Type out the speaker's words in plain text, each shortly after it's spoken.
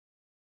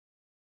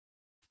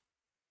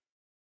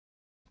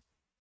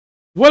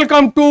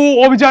Welcome to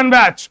অভিযান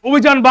batch.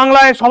 অভিযান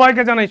বাংলায়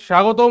সবাইকে জানাই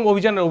স্বাগতম।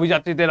 অভিযানের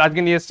অভিযাত্রীদের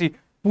আজকে নিয়ে এসেছি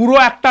পুরো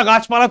একটা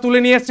গাছপালা তুলে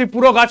নিয়ে এসেছি,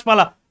 পুরো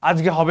গাছপালা।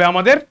 আজকে হবে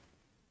আমাদের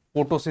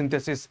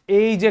ফটোসিনথেসিস।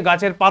 এই যে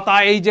গাছের পাতা,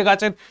 এই যে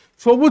গাছের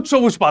সবুজ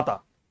সবুজ পাতা,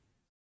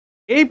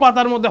 এই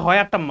পাতার মধ্যে হয়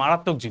একটা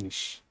মারাত্মক জিনিস,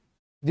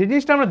 যে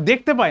জিনিসটা আমরা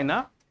দেখতে পাই না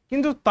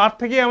কিন্তু তার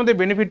থেকে আমাদের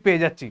বেনিফিট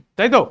পেয়ে যাচ্ছি,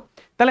 তাই তো?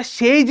 তাহলে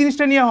সেই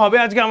জিনিসটা নিয়ে হবে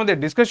আজকে আমাদের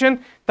ডিসকাশন।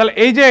 তাহলে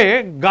এই যে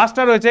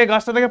গাছটা রয়েছে, এই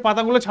গাছটা থেকে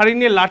পাতাগুলো ছাড়িয়ে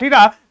নিয়ে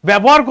লাঠিটা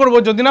ব্যবহার করব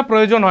যদি না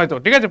প্রয়োজন হয় তো,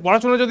 ঠিক আছে?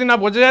 পড়াশোনা যদি না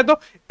বোঝা যায় তো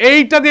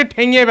এইটা দিয়ে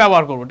ঠেঙিয়ে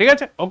ব্যবহার করব, ঠিক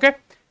আছে? ওকে,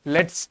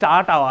 let's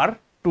start our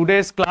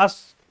today's class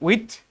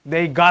with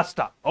এই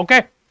গাছটা। ওকে,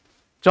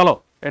 চলো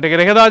এটাকে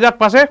রেখে দেওয়া যাক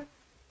পাশে।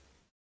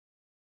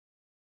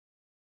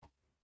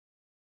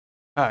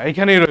 হ্যাঁ,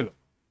 এইখানেই রইল।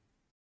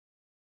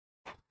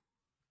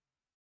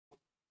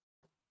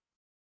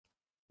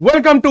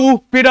 Welcome to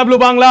PW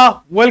Bangla,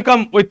 welcome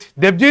with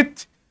Debjit.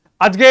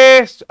 আজকে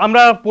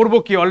আমরা পড়বো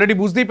কি অলরেডি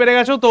বুঝতেই পেরে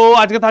গেছো তো।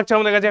 আজকে থাকছে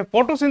আমাদের কাছে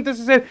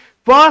ফটোসিনথেসিসের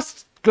ফার্স্ট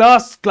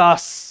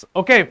ক্লাস।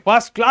 ওকে,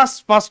 ফার্স্ট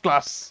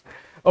ক্লাস।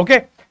 ওকে,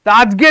 তা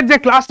আজকের যে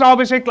ক্লাসটা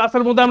হবে সেই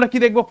ক্লাসের মধ্যে আমরা কি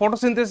দেখবো?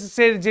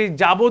 ফটোসিনথেসিসের যে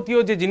যাবতীয়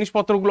যে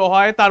জিনিসপত্রগুলো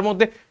হয় তার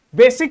মধ্যে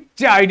বেসিক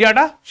যে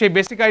আইডিয়াটা, সেই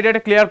বেসিক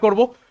আইডিয়াটা ক্লিয়ার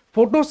করব।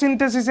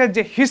 ফটোসিনথেসিসের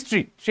যে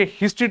হিস্ট্রি, সেই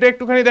হিস্ট্রিটা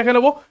একটুখানি দেখে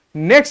নেবো।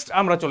 নেক্সট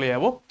আমরা চলে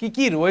যাব কি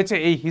কি রয়েছে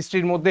এই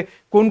হিস্ট্রির মধ্যে,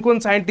 কোন কোন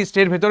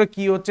সায়েন্টিস্টের ভেতরে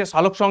কি হচ্ছে,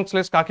 সালোক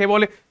সংশ্লেষ কাকে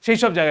বলে, সেই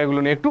সব জায়গাগুলো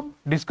নিয়ে একটু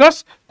ডিসকাস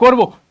করব।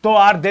 তো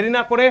আর দেরি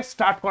না করে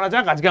স্টার্ট করা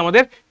যাক আজকে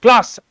আমাদের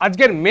ক্লাস।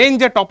 আজকের মেইন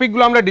যে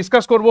টপিকগুলো আমরা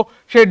ডিসকাস করব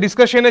সেই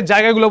ডিসকাশনের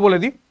জায়গাগুলো বলে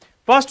দিই।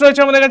 ফার্স্ট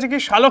রয়েছে আমাদের কাছে কি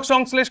সালোক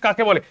সংশ্লেষ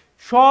কাকে বলে,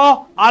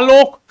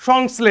 আলোক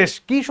সংশ্লেষ।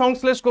 কি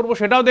সংশ্লেষ করব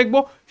সেটাও দেখব।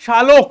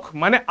 সালোক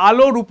মানে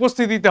আলোর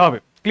উপস্থিতিতে হবে,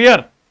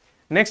 ক্লিয়ার?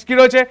 নেক্সট কি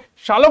রয়েছে?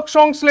 সালোক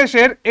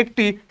সংশ্লেষের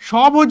একটি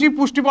স্বভোজী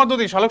পুষ্টি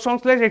পদ্ধতি। সালোক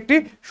সংশ্লেষ একটি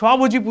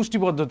স্বভোজী পুষ্টি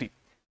পদ্ধতি।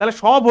 তাহলে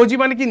স্বভোজী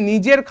মানে কি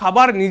নিজের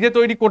খাবার নিজে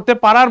তৈরি করতে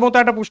পারার মতো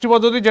একটা পুষ্টি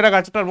পদ্ধতি যেটা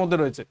গাছটার মধ্যে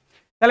রয়েছে।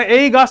 তাহলে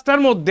এই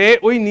গাছটার মধ্যে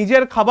ওই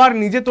নিজের খাবার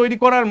নিজে তৈরি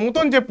করার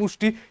মতন যে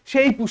পুষ্টি,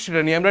 সেই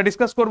পুষ্টিটা নিয়ে আমরা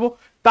ডিসকাস করব।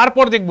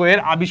 তারপর দেখবো এর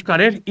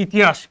আবিষ্কারের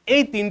ইতিহাস।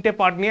 এই তিনটে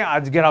পার্ট নিয়ে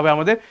আজকের হবে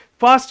আমাদের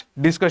ফার্স্ট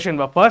ডিসকাশন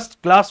বা first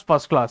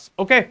class.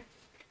 Okay,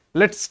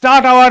 let's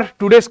start our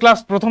today's class.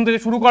 প্রথম থেকে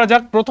শুরু করা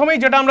যাক।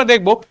 প্রথমেই যেটা আমরা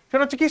দেখব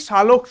সেটা হচ্ছে কি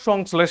সালোক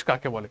সংশ্লেষ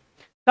কাকে বলে।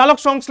 সালোক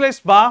সংশ্লেষ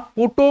বা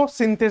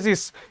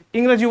ফটোসিনথেসিস,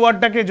 ইংরেজি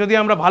ওয়ার্ডটাকে যদি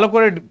আমরা ভালো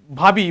করে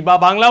ভাবি বা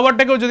বাংলা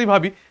ওয়ার্ডটাকেও যদি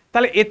ভাবি,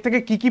 তাহলে এর থেকে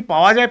কি কি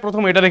পাওয়া যায়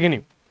প্রথম এটা দেখে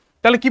নিই।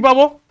 তাহলে কি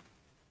পাবো?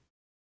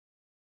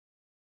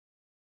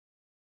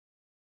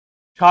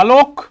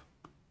 সালোক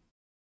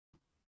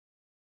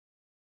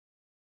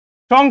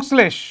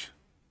সংশ্লেষ।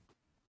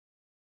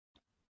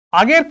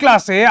 আগের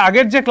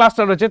যে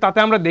ক্লাসটা রয়েছে তাতে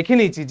আমরা দেখে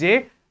নিয়েছি যে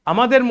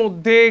আমাদের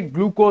মধ্যে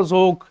গ্লুকোজ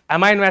হোক,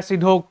 অ্যামাইনো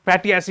অ্যাসিড হোক,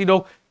 ফ্যাটি অ্যাসিড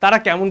হোক, তারা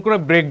কেমন করে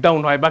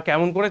ব্রেকডাউন হয় বা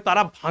কেমন করে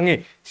তারা ভাঙে,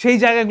 সেই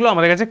জায়গাগুলো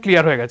আমাদের কাছে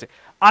ক্লিয়ার হয়ে গেছে।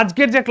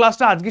 আজকের যে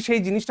ক্লাসটা, আজকে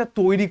সেই জিনিসটা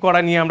তৈরি করা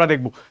নিয়ে আমরা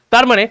দেখব।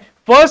 তার মানে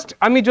ফার্স্ট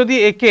আমি যদি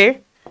একে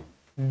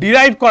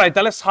ডিরাইভ করাই,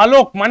 তাহলে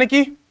সালোক মানে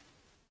কি?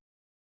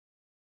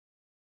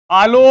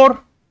 আলোর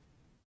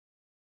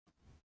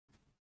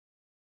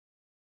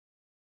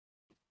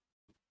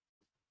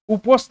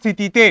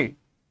উপস্থিতিতে,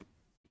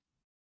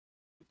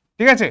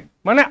 ঠিক আছে?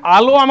 মানে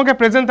আলো আমাকে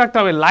প্রেজেন্ট থাকতে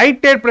হবে,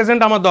 লাইটের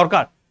প্রেজেন্ট আমার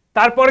দরকার।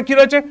 তারপরে কি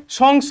রয়েছে?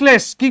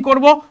 সংশ্লেষ। কি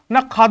করব না?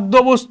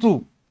 খাদ্যবস্তু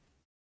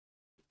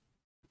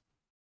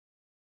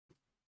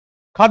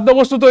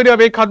তৈরি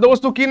হবে। এই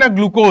খাদ্যবস্তু কি না?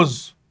 গ্লুকোজ।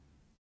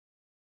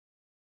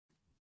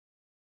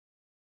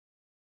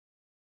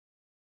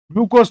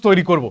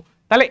 তৈরি করব।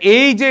 তাহলে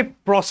এই যে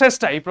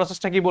প্রসেসটা, এই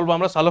প্রসেসটা কি বলবো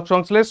আমরা? সালোক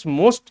সংশ্লেষ।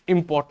 মোস্ট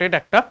ইম্পর্টেন্ট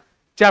একটা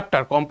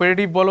চ্যাপ্টার,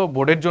 কম্পিটিটিভ বলো,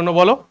 বোর্ডের জন্য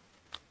বলো,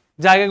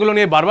 জায়গাগুলো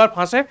নিয়ে বারবার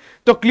ফাঁসে,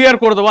 তো ক্লিয়ার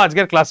করে দেবো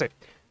আজকের ক্লাসে।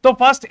 তো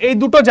ফার্স্ট এই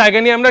দুটো জায়গা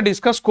নিয়ে আমরা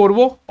ডিসকাস করব,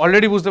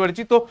 অলরেডি বুঝতে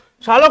পেরেছি। তো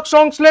সালোক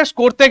সংশ্লেষ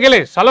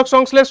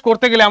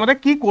করতে গেলে আমাদের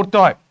কি করতে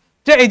হয়,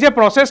 যে এই যে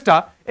প্রসেসটা,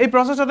 এই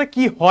প্রসেসটাতে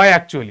কি হয়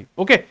অ্যাকচুয়ালি।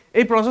 ওকে,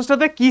 এই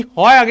প্রসেসটাতে কি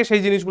হয় আগে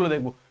সেই জিনিসগুলো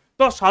দেখবো।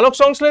 তো সালোক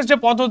সংশ্লেষ যে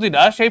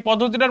পদ্ধতিটা, সেই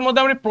পদ্ধতিটার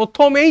মধ্যে আমি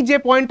প্রথমেই যে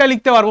পয়েন্টটা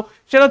লিখতে পারবো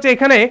সেটা হচ্ছে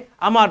এখানে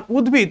আমার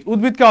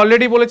উদ্ভিদকে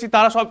অলরেডি বলেছি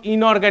তারা সব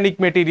ইনঅর্গানিক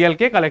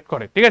মেটেরিয়ালকে কালেক্ট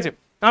করে, ঠিক আছে?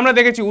 আমরা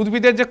দেখেছি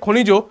উদ্ভিদের যে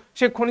খনিজ,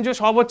 সে খনিজ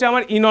সব হচ্ছে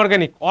আমার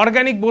ইনঅর্গানিক,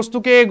 অর্গানিক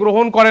বস্তুকে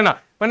গ্রহণ করে না,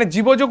 মানে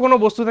জীবজ কোনো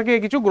বস্তু থেকে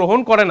কিছু গ্রহণ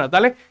করে না।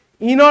 তাহলে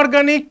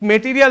ইনঅর্গানিক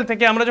মেটেরিয়াল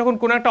থেকে আমরা যখন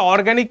কোনো একটা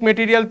অর্গানিক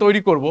মেটেরিয়াল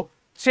তৈরি করব,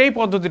 সেই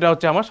পদ্ধতিটা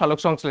হচ্ছে আমার সালোক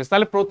সংশ্লেষ।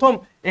 তাহলে প্রথম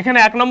এখানে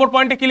 1 নম্বর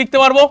পয়েন্টে কি লিখতে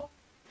পারবো?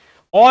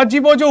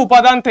 অজীবজ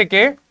উপাদান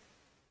থেকে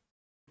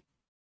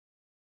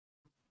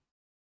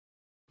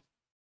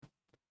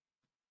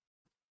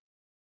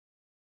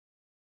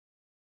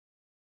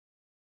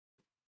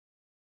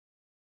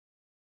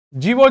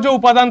জীবজ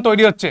উপাদান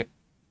তৈরি হচ্ছে।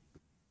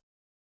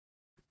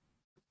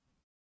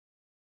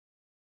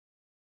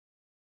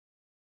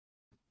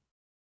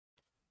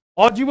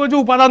 অজীবজ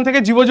উপাদান থেকে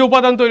জীবজ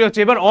উপাদান তৈরি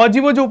হচ্ছে। এবার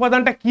অজীবজ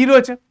উপাদানটা কি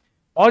রয়েছে?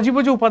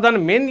 অজীবজ উপাদান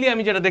মেনলি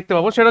আমি যেটা দেখতে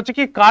পাবো সেটা হচ্ছে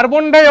কি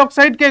কার্বন ডাই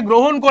অক্সাইডকে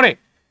গ্রহণ করে,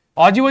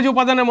 অজীবজ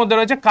উপাদানের মধ্যে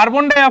রয়েছে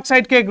কার্বন ডাই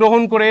অক্সাইডকে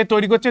গ্রহণ করে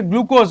তৈরি করছে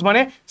গ্লুকোজ,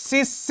 মানে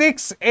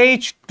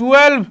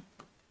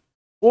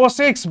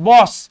C6H12O6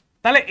 বস।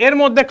 তাহলে এর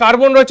মধ্যে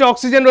কার্বন রয়েছে,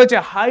 অক্সিজেন রয়েছে,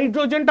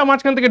 হাইড্রোজেনটা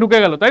মাঝখান থেকে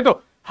ঢুকে গেল, তাই তো?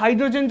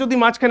 হাইড্রোজেন যদি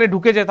মাঝখানে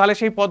ঢুকে যায় তাহলে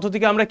সেই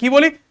পদ্ধতিকে আমরা কি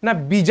বলি? না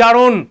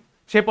বিজারণ।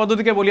 সেই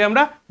পদ্ধতিকে বলি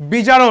আমরা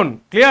বিজারণ।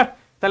 ক্লিয়ার?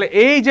 তাহলে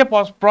এই যে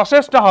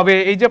প্রসেসটা হবে,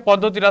 এই যে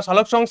পদ্ধতিটা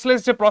সালোক সংশ্লেষ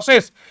যে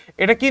প্রসেস,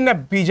 এটা কি না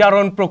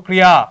বিজারণ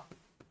প্রক্রিয়া।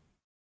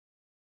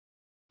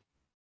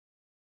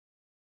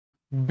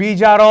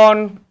 বিজারণ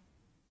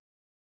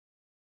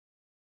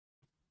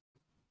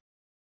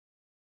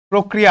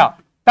প্রক্রিয়া।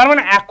 তার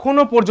মানে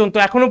এখনো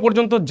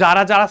পর্যন্ত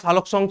যারা যারা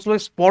সালোক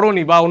সংশ্লেষ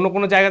পড়োনি বা অন্য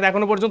কোনো জায়গাতে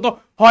এখনো পর্যন্ত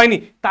হয়নি,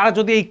 তারা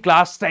যদি এই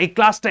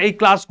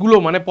ক্লাসগুলো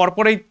মানে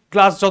পরপর এই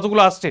ক্লাস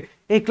যতগুলো আসছে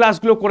এই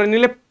ক্লাসগুলো করে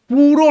নিলে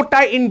পুরোটা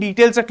ইন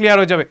ডিটেলসে ক্লিয়ার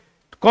হয়ে যাবে,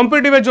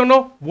 কম্পিটিটিভের জন্য,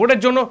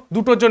 বোর্ডের জন্য,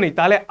 দুটোর জন্যই।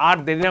 তাহলে আর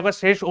দেরি না করে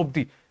শেষ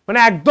অবধি, মানে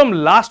একদম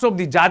লাস্ট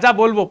অবধি যা যা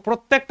বলবো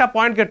প্রত্যেকটা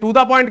পয়েন্টকে টু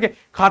দা পয়েন্টকে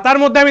খাতার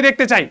মধ্যে আমি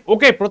দেখতে চাই।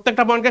 ওকে,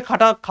 প্রত্যেকটা পয়েন্টকে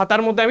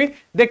খাতার মধ্যে আমি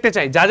দেখতে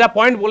চাই। যা যা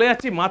পয়েন্ট বলে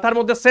যাচ্ছি মাথার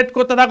মধ্যে সেট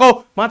করতে থাকো,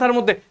 মাথার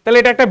মধ্যে। তাহলে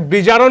এটা একটা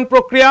বিজারণ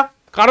প্রক্রিয়া।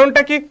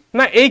 কারণটা কি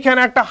না এইখানে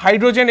একটা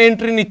হাইড্রোজেন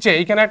এন্ট্রি নিচ্ছে,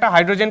 এইখানে একটা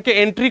হাইড্রোজেনকে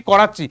এন্ট্রি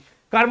করাচ্ছি।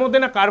 কার মধ্যে?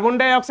 না কার্বন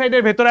ডাই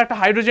অক্সাইডের ভেতরে একটা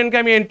হাইড্রোজেনকে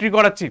আমি এন্ট্রি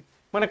করাচ্ছি,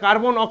 মানে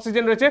কার্বন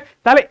অক্সিজেন রয়েছে।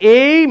 তাহলে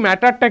এই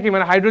ম্যাটারটা কি,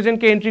 মানে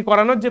হাইড্রোজেনকে এন্ট্রি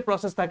করানোর যে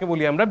প্রসেস তাকে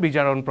বলি আমরা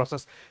বিজারণ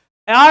প্রসেস।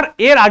 আর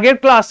এর আগের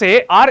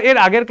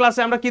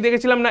ক্লাসে আমরা কি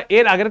দেখেছিলাম? না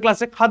এর আগের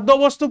ক্লাসে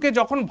খাদ্যবস্তুকে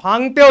যখন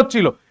ভাঙতে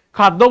হচ্ছিল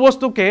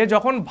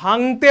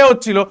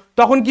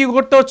তখন কি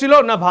করতে হচ্ছিল?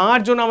 না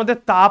ভাঙার জন্য আমাদের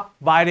তাপ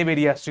বাইরে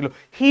বেরিয়ে আসছিল,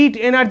 হিট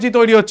এনার্জি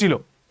তৈরি হচ্ছিল।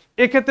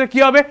 এক্ষেত্রে কি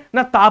হবে?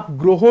 না তাপ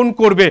গ্রহণ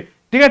করবে।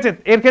 ঠিক আছে,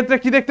 এর ক্ষেত্রে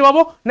কি দেখতে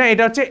পাবো? না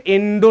এটা হচ্ছে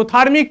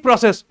এন্ডোথার্মিক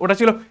প্রসেস, ওটা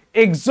ছিল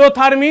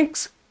এক্সোথার্মিক্স,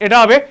 এটা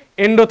হবে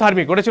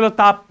এন্ডোথার্মিক। ওটা ছিল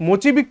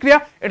তাপমোচী বিক্রিয়া,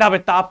 এটা হবে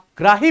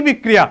তাপগ্রাহী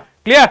বিক্রিয়া।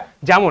 ক্লিয়ার?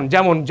 যেমন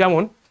যেমন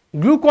যেমন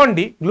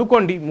গ্লুকন্ডি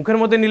মুখের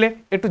মধ্যে নিলে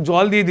একটু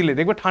জল দিয়ে দিলে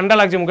দেখবে ঠান্ডা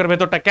লাগছে মুখের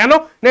ভেতরটা, কেন?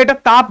 না এটা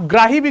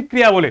তাপগ্রাহী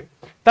বিক্রিয়া বলে।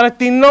 তাহলে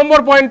 3 নম্বর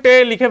পয়েন্টে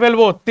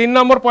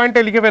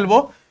লিখে ফেলবো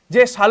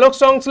যে সালোক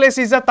সংশ্লেষ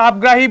ইজ আ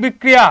তাপগ্রাহী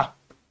বিক্রিয়া।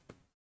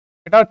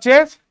 এটা হচ্ছে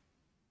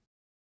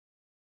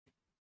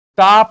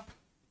তাপগ্রাহী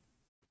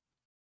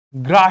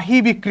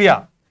বিক্রিয়া।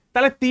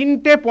 তাহলে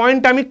 3টে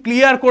পয়েন্ট আমি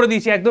ক্লিয়ার করে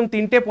দিয়েছি, একদম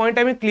 3টে পয়েন্ট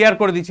আমি ক্লিয়ার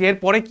করে দিয়েছি।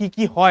 এরপরে কি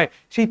কি হয়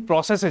সেই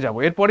প্রসেসে যাব,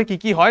 এরপরে কি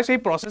কি হয় সেই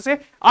প্রসেসে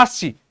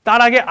আসছি। তার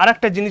আগে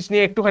আরেকটা জিনিস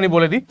নিয়ে একটুখানি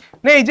বলে দিই।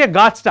 না এই যে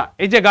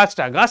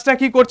গাছটা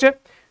কি করছে?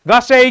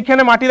 গাছটা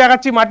এইখানে মাটি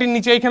দেখাচ্ছি, মাটির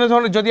নিচে এইখানে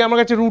ধরুন যদি আমার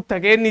কাছে রুট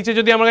থাকে, এর নিচে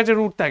যদি আমার কাছে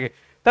রুট থাকে,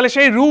 তাহলে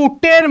সেই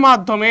রুটের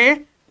মাধ্যমে,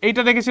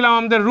 এইটা দেখেছিলাম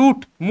আমাদের রুট,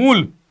 মূল,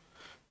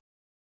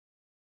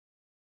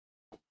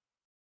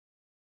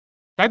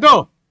 তাই তো?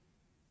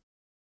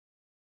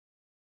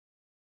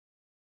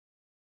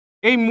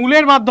 এই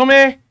মূলের মাধ্যমে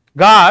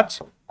গাছ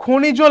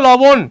খনিজ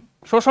লবণ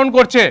শোষণ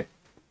করছে।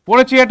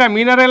 পড়েছি এটা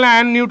মিনারেল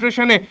অ্যান্ড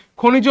নিউট্রিশনে,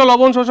 খনিজ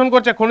লবণ শোষণ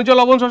করছে। খনিজ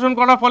লবণ শোষণ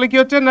করার ফলে কি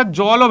হচ্ছে? না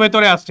জলও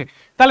ভেতরে আসছে।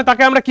 তাহলে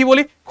তাকে আমরা কি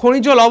বলি?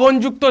 খনিজ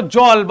লবণযুক্ত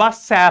জল বা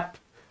স্যাপ।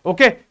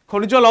 ওকে,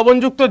 খনিজ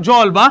লবণযুক্ত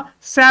জল বা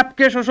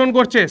স্যাপকে শোষণ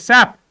করছে,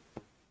 স্যাপ।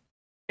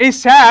 এই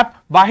স্যাপ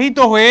বাহিত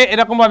হয়ে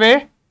এরকম ভাবে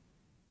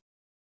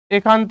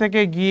এখান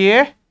থেকে গিয়ে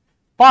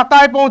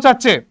পাতায়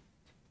পৌঁছাচ্ছে।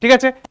 ঠিক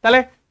আছে, তাহলে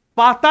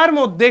পাতার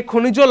মধ্যে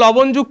খনিজ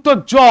লবণযুক্ত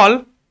জল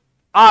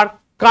আর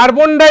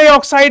কার্বন ডাই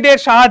অক্সাইডের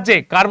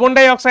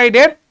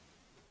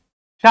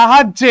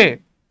সাহায্যে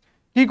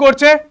কি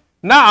করছে?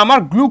 না আমার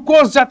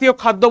গ্লুকোজ জাতীয়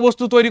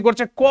খাদ্যবস্তু তৈরি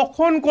করছে।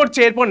 কখন করছে?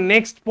 এরপর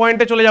নেক্সট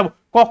পয়েন্টে চলে যাব।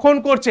 কখন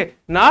করছে?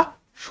 না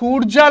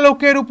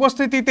সূর্যালোকের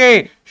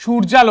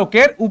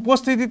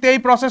উপস্থিতিতে এই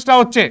প্রসেসটা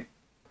হচ্ছে।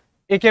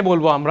 একে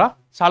বলবো আমরা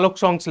সালোক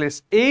সংশ্লেষ।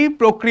 এই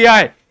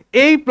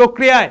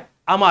প্রক্রিয়ায়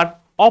আমার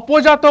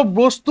অপজাত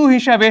বস্তু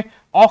হিসেবে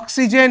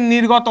অক্সিজেন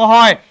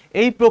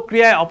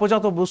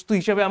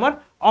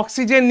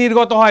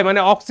নির্গত হয়। মানে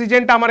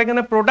অক্সিজেনটা আমার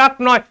এখানে প্রোডাক্ট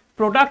নয়,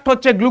 প্রোডাক্ট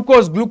হচ্ছে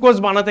গ্লুকোজ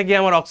বানাতে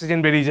গিয়ে আমার অক্সিজেন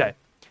বেরিয়ে যায়।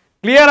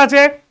 ক্লিয়ার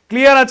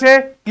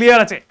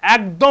আছে?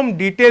 একদম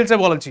ডিটেলসে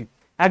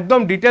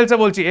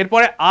বলছি,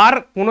 এরপরে আর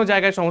কোনো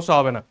জায়গায় সমস্যা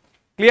হবে না।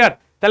 ক্লিয়ার?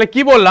 তাহলে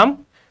কি বললাম?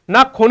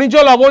 না খনিজ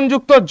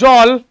লবণযুক্ত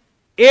জল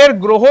এর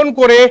গ্রহণ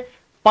করে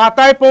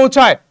পাতায়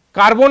পৌঁছায়,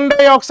 কার্বন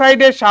ডাই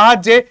অক্সাইডের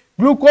সাহায্যে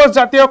গ্লুকোজ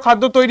জাতীয়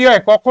খাদ্য তৈরি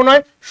হয়। কখন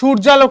হয়?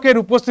 সূর্যালোকের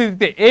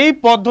উপস্থিতিতে। এই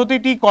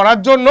পদ্ধতিটি করার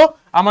জন্য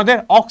আমাদের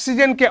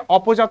অক্সিজেনকে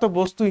অপজাত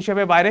বস্তু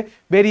হিসেবে বাইরে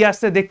বেরিয়ে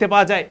আসতে দেখতে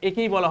পাওয়া যায়।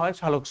 একেই বলা হয়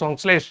সালোক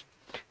সংশ্লেষ।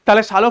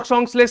 তাহলে সালোক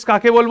সংশ্লেষ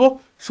কাকে বলবো?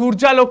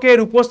 সূর্যালোকের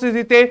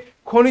উপস্থিতিতে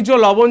খনিজ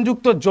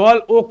লবণযুক্ত জল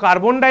ও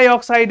কার্বন ডাই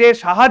অক্সাইডের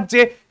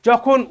সাহায্যে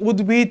যখন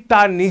উদ্ভিদ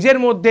তার নিজের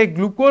মধ্যে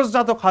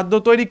গ্লুকোজজাত খাদ্য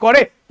তৈরি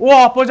করে ও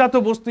অপজাত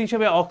বস্তু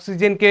হিসেবে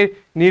অক্সিজেনকে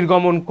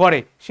নির্গমন করে,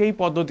 সেই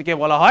পদ্ধতিকে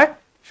বলা হয়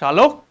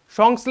সালোক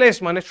সংশ্লেষ,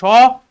 মানে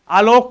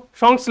আলোক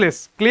সংশ্লেষ।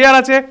 ক্লিয়ার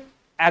আছে?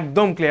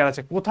 একদম ক্লিয়ার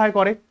আছে।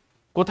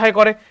 কোথায়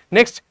করে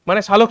নেক্সট,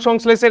 মানে সালোক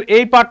সংশ্লেষের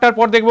এই পার্টটার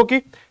পর দেখবো কি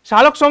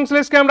সালোক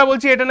সংশ্লেষকে আমরা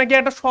বলছি এটা নাকি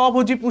একটা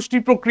স্বভোজী পুষ্টি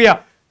প্রক্রিয়া।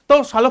 তো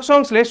সালোক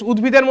সংশ্লেষ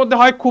উদ্ভিদের মধ্যে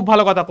হয়, খুব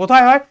ভালো কথা।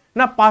 কোথায় হয়?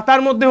 না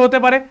পাতার মধ্যে হতে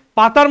পারে।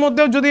 পাতার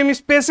মধ্যেও যদি আমি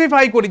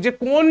স্পেসিফাই করি যে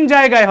কোন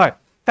জায়গায় হয়,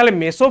 তাহলে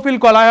মেসোফিল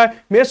কলায় হয়।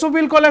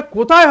 মেসোফিল কলায়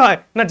কোথায় হয়?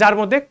 না যার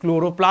মধ্যে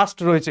ক্লোরোপ্লাস্ট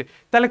রয়েছে।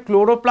 তাহলে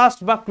ক্লোরোপ্লাস্ট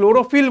বা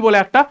ক্লোরোফিল বলে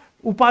একটা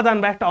উপাদান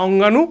বা একটা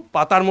অঙ্গাণু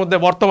পাতার মধ্যে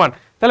বর্তমান।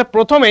 তাহলে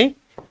প্রথমেই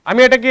আমি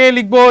এটাকে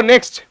লিখবো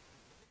নেক্সট,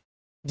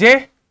 যে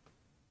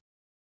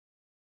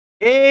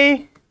এই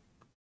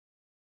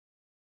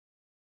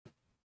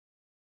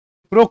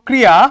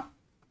প্রক্রিয়া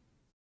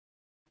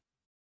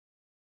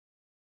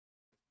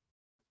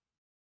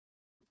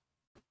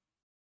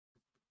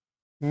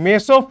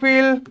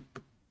মেসোফিল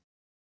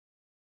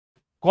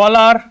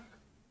কলার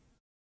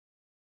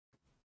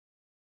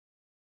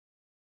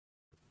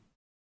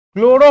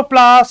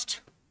ক্লোরোপ্লাস্ট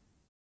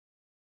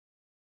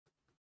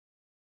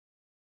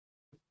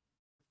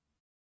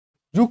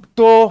যুক্ত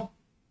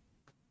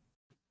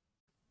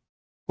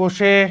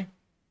কোষে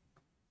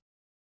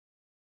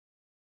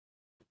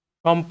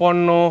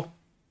সম্পন্ন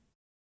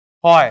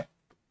হয়।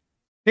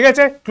 ঠিক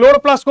আছে,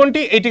 ক্লোরোপ্লাস্ট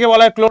কোনটি? এইটিকে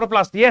বলা হয়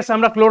ক্লোরোপ্লাস্ট। ইয়েস,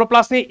 আমরা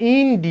ক্লোরোপ্লাস্ট নিয়ে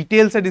ইন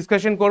ডিটেলসে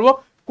ডিসকাশন করব,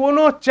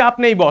 কোনো চাপ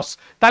নেই বস।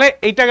 তাহলে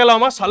এইটা গেল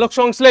আমার সালোক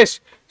সংশ্লেষ।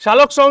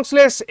 সালোক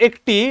সংশ্লেষ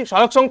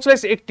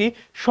একটি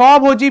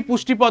স্বভোজী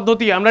পুষ্টি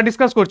পদ্ধতি আমরা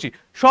ডিসকাস করছি।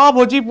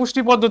 স্বভোজী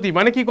পুষ্টি পদ্ধতি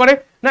মানে কি করে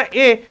না,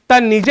 এ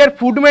তার নিজের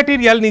ফুড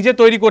ম্যাটেরিয়াল নিজে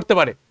তৈরি করতে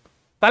পারে।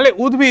 তাহলে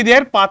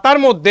উদ্ভিদের পাতার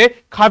মধ্যে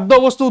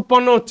খাদ্যবস্তু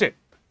উৎপন্ন হচ্ছে,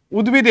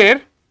 উদ্ভিদের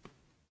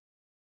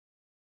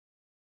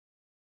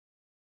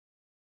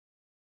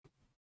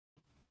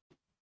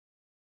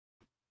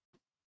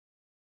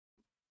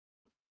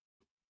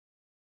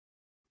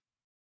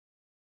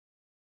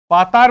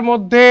পাতার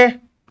মধ্যে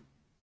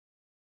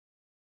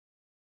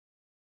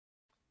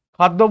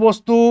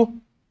খাদ্যবস্তু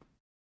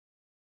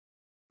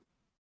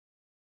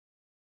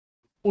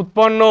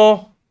উৎপন্ন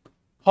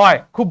হয়।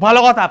 খুব ভালো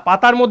কথা,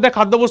 পাতার মধ্যে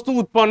খাদ্যবস্তু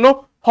উৎপন্ন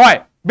হয়।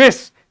 বেশ,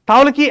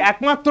 তাহলে কি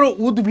একমাত্র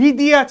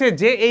উদ্ভিদই আছে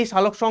যে এই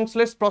সালোক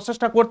সংশ্লেষ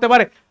প্রসেসটা করতে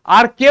পারে,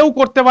 আর কেউ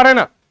করতে পারে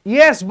না?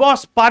 ইয়েস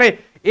বস, পারে।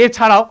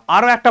 এছাড়াও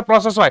আরো একটা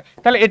প্রসেস হয়।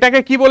 তাহলে এটাকে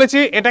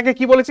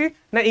কি বলেছি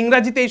না,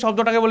 ইংরেজিতে এই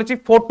শব্দটাকে বলেছি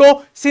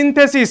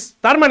ফটোসিনথেসিস।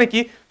 তার মানে কি,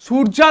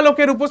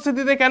 সূর্যালোকের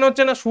উপস্থিতিতে কেন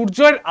হচ্ছে না,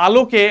 সূর্যের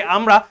আলোকে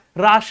আমরা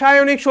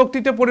রাসায়নিক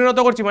শক্তিতে পরিণত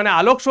করছি, মানে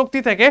আলোক শক্তি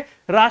থেকে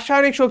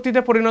রাসায়নিক শক্তিতে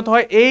পরিণত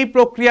হয় এই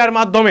প্রক্রিয়ার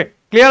মাধ্যমে।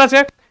 ক্লিয়ার আছে?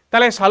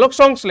 তাহলে সালোক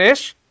সংশ্লেষ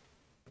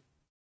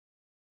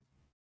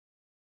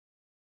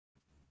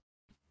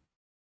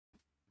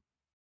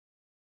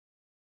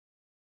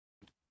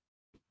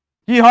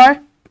কি হয়,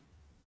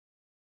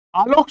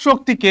 আলোক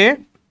শক্তিকে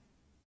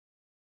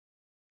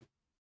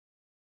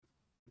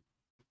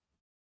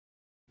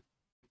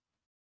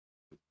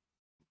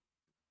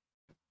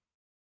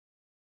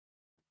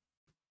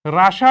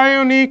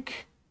রাসায়নিক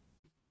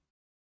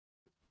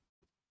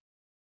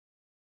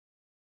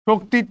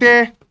শক্তিতে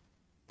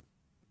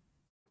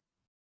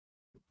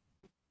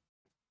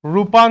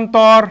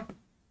রূপান্তর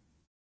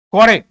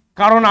করে।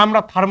 কারণ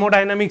আমরা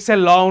থার্মোডাইনামিক্সের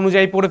ল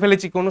অনুযায়ী পড়ে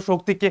ফেলেছি, কোনো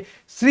শক্তিকে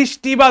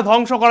সৃষ্টি বা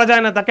ধ্বংস করা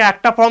যায় না, তাকে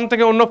একটা ফর্ম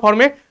থেকে অন্য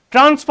ফর্মে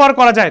ট্রান্সফার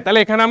করা যায়। তাহলে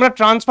এখানে আমরা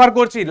ট্রান্সফার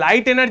করছি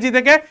লাইট এনার্জি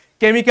থেকে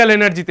কেমিক্যাল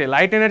এনার্জিতে,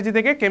 লাইট এনার্জি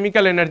থেকে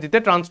কেমিক্যাল এনার্জিতে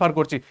ট্রান্সফার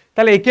করছি।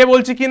 তাহলে একে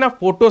বলছি কি না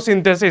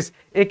ফটোসিনথেসিস,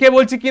 একে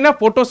বলছি কি না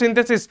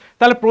ফটোসিনথেসিস।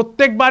 তাহলে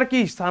প্রত্যেকবার কি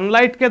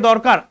সানলাইটকে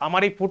দরকার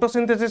আমার এই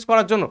ফটোসিনথেসিস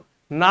করার জন্য?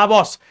 না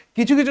বস,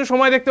 কিছু কিছু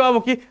সময় দেখতে পাবো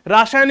কি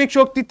রাসায়নিক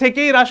শক্তি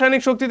থেকেই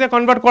রাসায়নিক শক্তিতে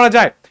কনভার্ট করা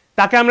যায়,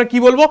 তাকে আমরা কি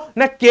বলবো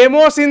না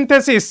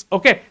কেমোসিনথেসিস।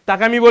 ওকে,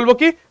 তাকে আমি বলবো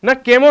কি না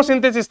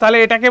কেমোসিনথেসিস। তাহলে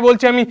এটাকে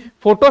বলছি আমি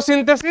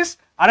ফটোসিনথেসিস,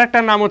 আর একটা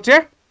নাম হচ্ছে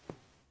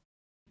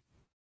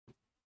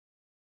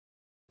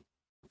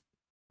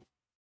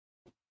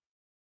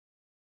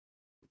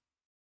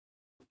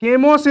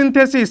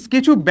কেমোসিনথেসিস।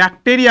 কিছু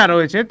ব্যাকটেরিয়া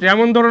রয়েছে,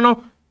 যেমন ধরো নাও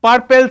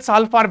purple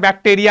sulphur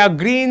bacteria,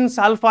 green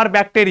sulphur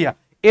bacteria,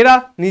 এরা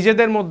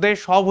নিজেদের মধ্যে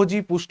স্বভোজী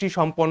পুষ্টি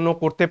সম্পন্ন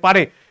করতে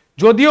পারে।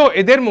 যদিও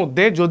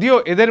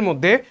এদের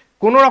মধ্যে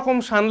কোন রকম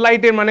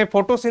সানলাইটের মানে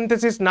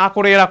ফটোসিনথেসিস না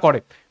করে এরা করে,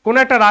 কোন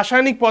একটা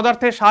রাসায়নিক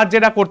পদার্থের সাহায্যে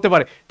এরা করতে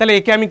পারে। তাহলে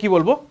একে আমি কি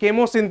বলবো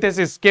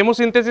কেমোসিনথেসিস।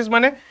 কেমোসিনথেসিস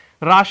মানে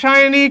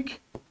রাসায়নিক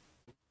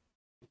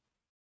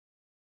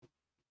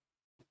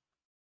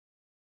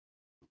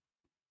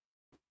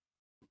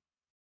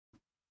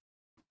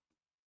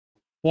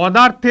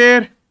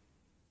পদার্থের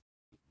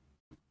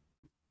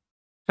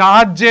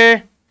সাহায্যে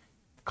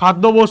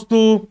খাদ্যবস্তু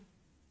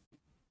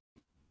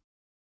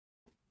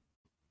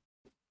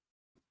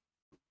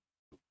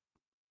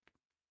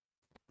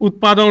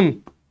উৎপাদন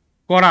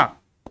করা।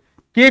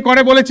 কে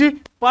করে বলেছি?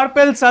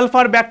 Purple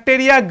sulphur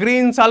bacteria,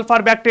 green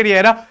sulphur bacteria,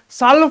 এরা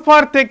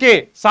সালফার থেকে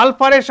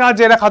সালফারের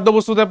সাহায্যে এরা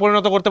খাদ্যবস্তুতে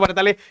পরিণত করতে পারে।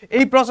 তাহলে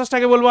এই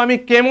প্রসেসটাকে বলবো আমি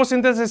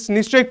কেমোসিনথেসিস।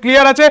 নিশ্চয়ই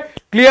ক্লিয়ার আছে?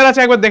 ক্লিয়ার আছে,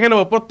 একবার দেখে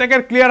নেবো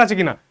প্রত্যেকের ক্লিয়ার আছে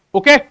কিনা।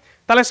 ওকে,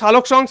 তাহলে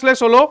সালোক সংশ্লেষ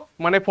হলো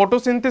মানে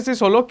ফটোসিনথেসিস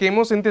হলো,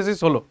 কেমোসিনথেসিস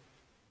হলো।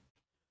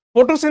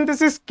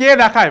 ফটোসিনথেসিস কে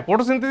দেখায়?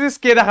 ফটোসিনথেসিস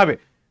কে দেখাবে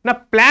না,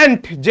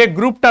 প্ল্যান্ট যে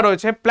গ্রুপটা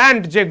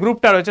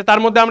রয়েছে তার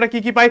মধ্যে আমরা কি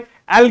কি পাই?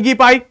 অ্যালগি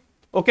পাই।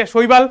 ওকে,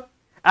 শৈবাল,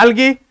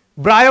 algae,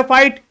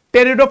 bryophyte,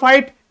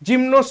 pteridophyte,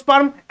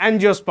 gymnosperm,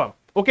 angiosperm.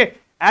 ওকে,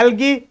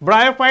 algae,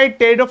 bryophyte,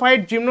 pteridophyte,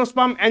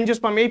 gymnosperm,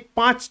 angiosperm, এই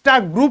পাঁচটা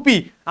গ্রুপই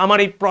আমার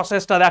এই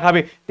প্রসেসটা দেখাবে।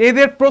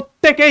 এদের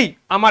প্রত্যেকেই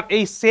আমার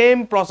এই সেম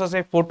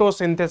প্রসেসে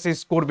ফটোসিনথেসিস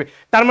করবে।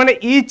 তার মানে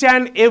ইচ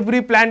অ্যান্ড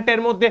এভরি প্ল্যান্টের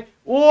মধ্যে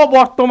ও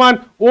বর্তমান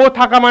ও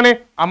থাকা মানে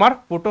আমার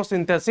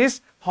ফটোসিনথেসিস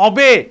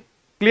হবে।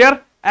 ক্লিয়ার?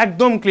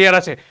 একদম ক্লিয়ার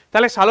আছে।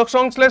 তাহলে সালোক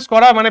সংশ্লেষ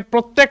করা মানে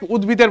প্রত্যেক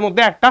উদ্ভিদের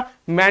মধ্যে একটা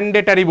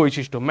ম্যান্ডেটারি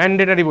বৈশিষ্ট্য,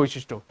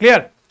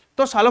 ক্লিয়ার?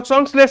 তো সালোক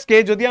সংশ্লেষকে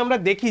যদি আমরা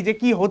দেখি যে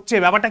কি হচ্ছে,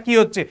 ব্যাপারটা কি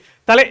হচ্ছে,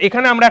 তাহলে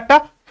এখানে আমরা একটা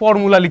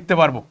ফর্মুলা লিখতে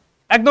পারবো।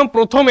 একদম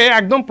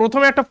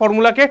প্রথমে একটা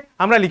ফর্মুলাকে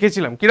আমরা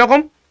লিখেছিলাম, কিরকম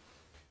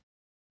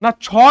না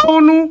 6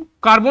 অণু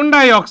কার্বন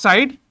ডাই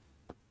অক্সাইড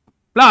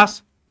প্লাস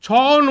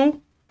 6 অণু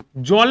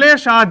জলের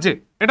সাহায্যে,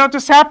 এটা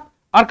হচ্ছে স্যাপ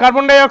আর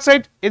কার্বন ডাই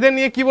অক্সাইড, এদের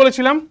নিয়ে কি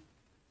বলেছিলাম,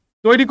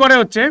 তৈরি করে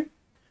হচ্ছে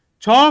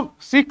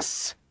 6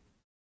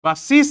 বা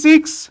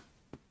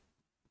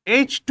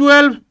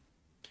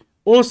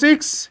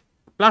C6H12O6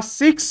 প্লাস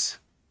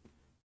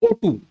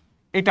 6O2,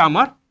 এটা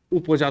আমার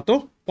উপজাত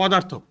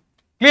পদার্থ,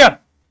 ক্লিয়ার?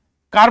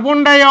 কার্বন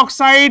ডাই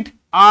অক্সাইড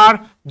আর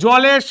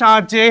জলের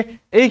সাহায্যে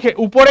এই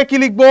উপরে কি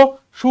লিখবো,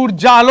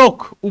 সূর্যালোক,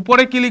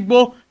 উপরে কি লিখবো,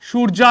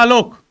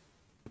 সূর্যালোক।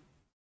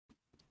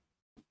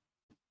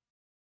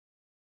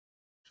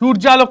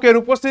 সূর্যালোকের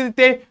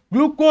উপস্থিতিতে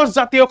গ্লুকোজ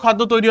জাতীয়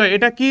খাদ্য তৈরি হয়।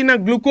 এটা কি না,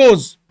 গ্লুকোজ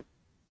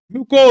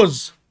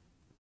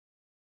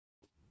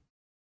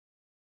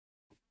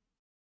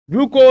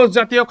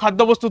জাতীয়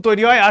খাদ্যবস্তু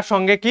তৈরি হয়। আর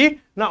সঙ্গে কি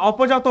না,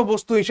 অপজাত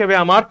বস্তু হিসেবে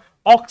আমার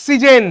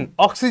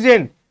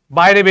অক্সিজেন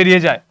বাইরে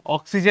বেরিয়ে যায়,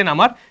 অক্সিজেন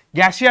আমার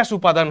গ্যাসিয়াস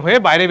উপাদান হয়ে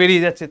বাইরে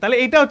বেরিয়ে যাচ্ছে। তাহলে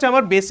এটা হচ্ছে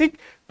আমার বেসিক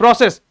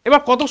প্রসেস।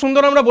 এবার কত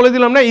সুন্দর আমরা বলে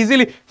দিলাম না,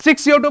 easily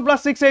 6CO2 plus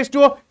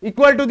 6H2O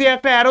equal to দিয়ে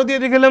একটা অ্যারো দিয়ে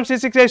দিলাম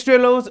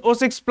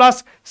C6H12O6 প্লাস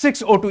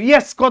 6O2।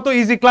 ইয়েস, কত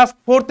ইজি, ক্লাস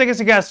 4 থেকে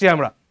শিখে আসছি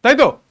আমরা, তাই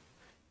তো?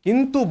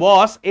 কিন্তু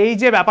বস, এই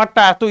যে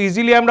ব্যাপারটা এত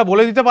ইজিলি আমরা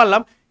বলে দিতে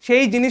পারলাম,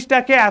 সেই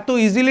জিনিসটাকে এত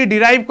ইজিলি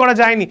ডিরাইভ করা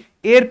যায়নি,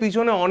 এর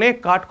পিছনে অনেক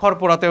কাঠখড়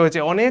পোড়াতে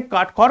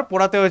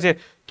হয়েছে,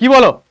 কি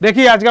বলো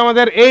দেখি? আজকে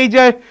আমাদের এই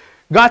যে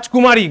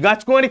গাছকুমারী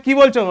কি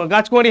বলছো?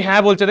 গাছকুমারী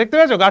হ্যাঁ বলছে, দেখতে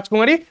পেয়েছো?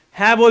 গাছকুমারী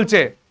হ্যাঁ বলছে।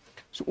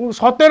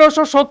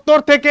 1770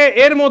 থেকে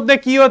এর মধ্যে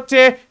কি হচ্ছে,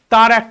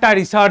 তার একটা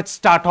রিসার্চ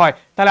স্টার্ট হয়।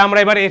 তাহলে আমরা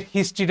এবার এর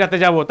হিস্ট্রিটাতে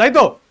যাব, তাই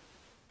তো?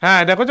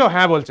 হ্যাঁ দেখো,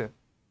 হ্যাঁ বলছে,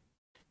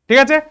 ঠিক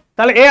আছে।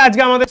 তাহলে এ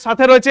আজকে আমাদের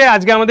সাথে রয়েছে,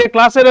 আজকে আমাদের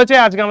ক্লাসে রয়েছে,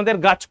 আজকে আমাদের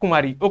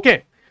গাছকুমারী। ওকে,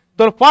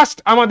 তো ফার্স্ট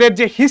আমাদের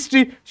যে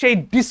হিস্ট্রি, সেই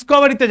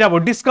ডিসকভারিতে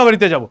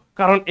যাব,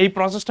 কারণ এই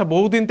প্রসেসটা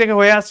বহুদিন থেকে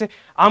হয়ে আসছে,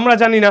 আমরা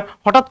জানি না,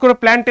 হঠাৎ করে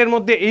প্ল্যান্টের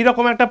মধ্যে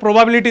এইরকম একটা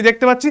প্রবাবিলিটি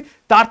দেখতে পাচ্ছি,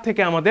 তার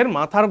থেকে আমাদের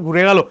মাথা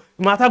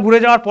ঘুরে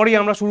যাওয়ার পরেই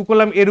আমরা শুরু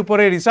করলাম এর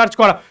উপরে রিসার্চ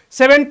করা।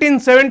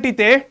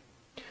 1770-তে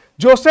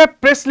জোসেফ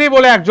প্রেসলি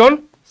বলে একজন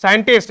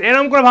সায়েন্টিস্ট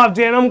এরকম করে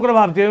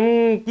ভাবছে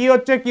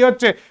কি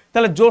হচ্ছে।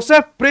 তাহলে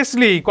জোসেফ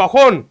প্রেসলি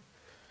কখন,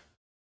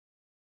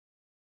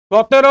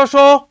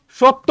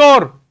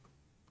 1770,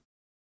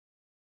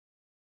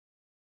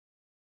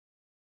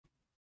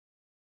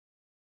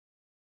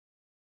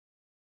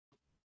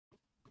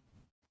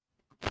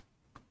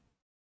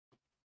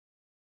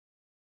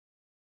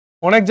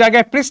 অনেক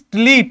জায়গায়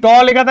প্রিস্টলি ট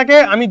লেখা থাকে,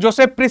 আমি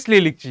জোসেফ প্রিস্টলি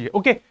লিখছি।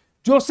 ওকে,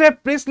 জোসেফ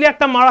প্রিস্টলি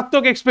একটা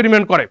মারাত্মক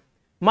এক্সপেরিমেন্ট করে।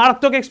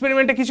 মারাত্মক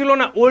এক্সপেরিমেন্টে কি ছিল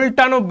না,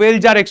 ওল্টানো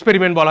বেলজার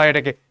এক্সপেরিমেন্ট বলা হয়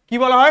এটাকে। কি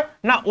বলা হয়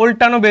না,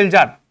 ওল্টানো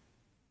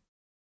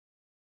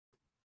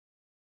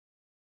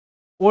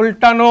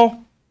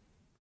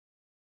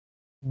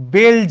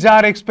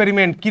বেলজার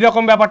এক্সপেরিমেন্ট।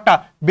 কিরকম ব্যাপারটা,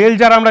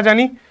 বেলজার আমরা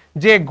জানি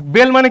যে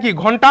বেল মানে কি,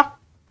 ঘন্টা,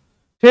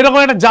 সেরকম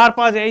একটা জার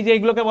পাওয়া যায়, এই যে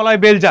এইগুলোকে বলা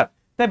হয় বেলজার।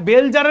 তাই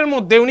বেলজারের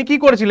মধ্যে উনি কি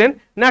করেছিলেন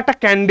না, একটা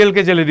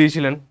ক্যান্ডেলকে জ্বেলে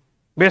দিয়েছিলেন,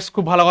 বেশ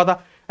খুব ভালো কথা।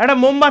 একটা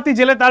মোমবাতি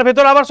জেলে তার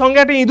ভেতর আবার সঙ্গে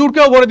একটা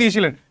ইঁদুরকেও ভরে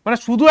দিয়েছিলেন, মানে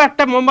শুধু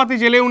একটা মোমবাতি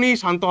জেলে উনি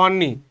শান্ত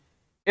হননি।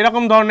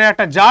 এরকম ধরনের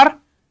একটা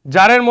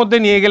জারের মধ্যে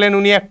নিয়ে গেলেন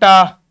উনি একটা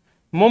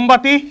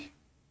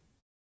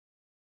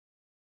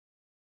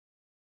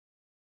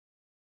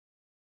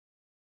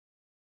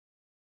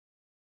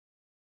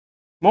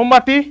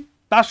মোমবাতি,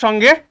 তার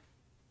সঙ্গে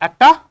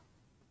একটা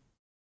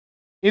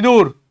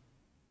ইঁদুর।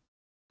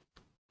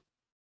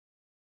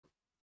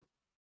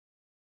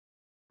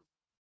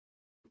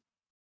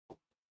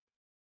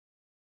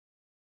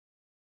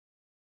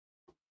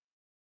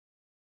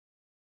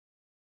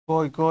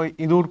 কই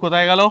ইঁদুর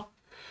কোথায় গেল,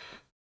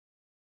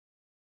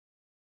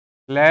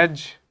 লেজ,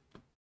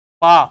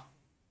 পা,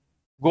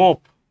 গোঁফ,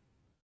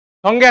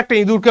 সঙ্গে একটা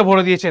ইঁদুরকে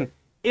ভরে দিয়েছেন।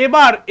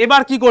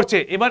 এবার কি করছে,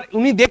 এবার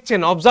উনি দেখছেন,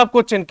 অবজার্ভ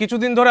করছেন,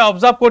 কিছুদিন ধরে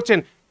অবজার্ভ করছেন,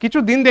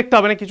 কিছুদিন দেখতে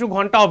হবে না, কিছু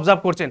ঘন্টা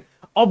অবজার্ভ করছেন।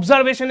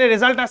 অবজারভেশনের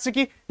রেজাল্ট আসছে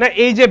কি না,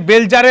 এই যে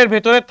বেলজারের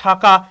ভেতরে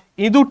থাকা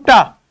ইঁদুরটা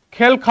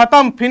খেল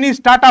খতম, ফিনিশ,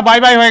 টাটা বাই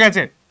বাই হয়ে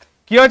গেছে।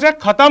 কি হয়েছে,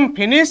 খতম,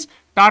 ফিনিশ,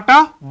 টাটা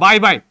বাই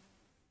বাই।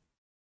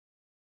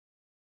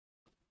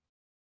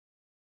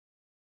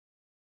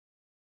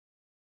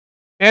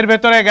 এর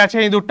ভেতরে গেছে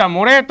ইঁদুরটা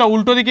মরে, তো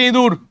উল্টো দিকে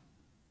ইঁদুর,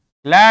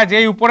 ল্যাজ,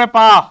 এই উপরে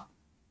পা,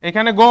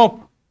 এখানে গোঁফ।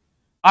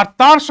 আর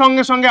তার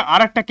সঙ্গে সঙ্গে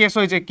আর একটা কেস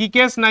হয়েছে, কি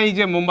কেস না, এই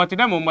যে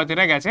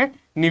মোমবাতিটা গেছে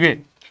নিভে।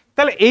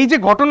 তাহলে এই যে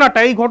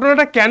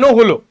ঘটনাটা কেন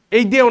হলো,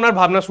 এই দিয়ে ওনার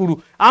ভাবনা শুরু।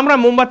 আমরা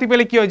মোমবাতি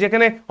পেলে কি হয়,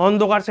 যেখানে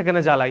অন্ধকার সেখানে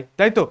জ্বালাই,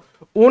 তাই তো?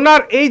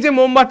 ওনার এই যে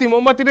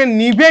মোমবাতিটা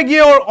নিভে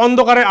গিয়ে ওর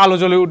অন্ধকারে আলো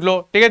জ্বলে উঠলো,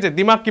 ঠিক আছে,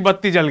 দিমাগ কি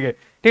বাত্তি জ্বলগে,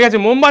 ঠিক আছে।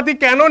 মোমবাতি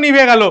কেন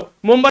নিভে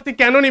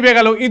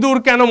গেল, ইঁদুর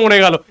কেন মরে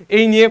গেল,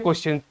 এই নিয়ে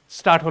কোশ্চেন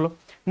স্টার্ট হলো।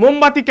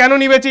 মোমবাতি কেন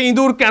নিভেছে,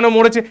 ইঁদুর কেন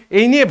মরেছে,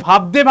 এই নিয়ে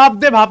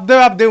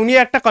ভাবতে উনি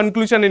একটা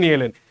কনক্লুশনে নিয়ে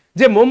এলেন।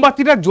 যে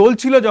মোমবাতিটা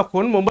জ্বলছিল,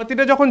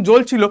 যখন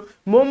জ্বলছিল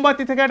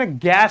মোমবাতি থেকে একটা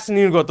গ্যাস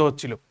নির্গত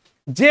হচ্ছিল,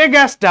 যে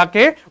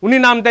গ্যাসটাকে উনি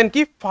নাম দেন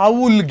কি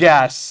ফাউল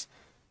গ্যাস,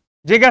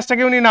 যে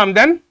গ্যাসটাকে উনি নাম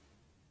দেন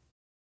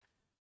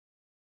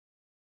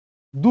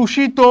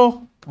দূষিত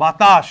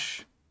বাতাস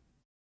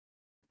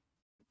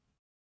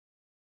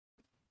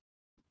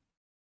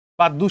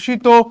বা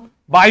দূষিত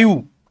বায়ু।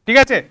 ঠিক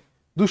আছে,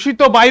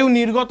 দূষিত বায়ু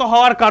নির্গত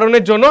হওয়ার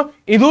কারণের জন্য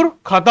ইঁদুর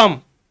খতম।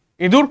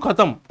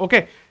 ওকে,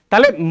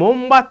 তাহলে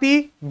মোমবাতি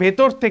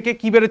ভেতর থেকে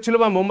কি বেরোচ্ছিল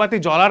বা মোমবাতি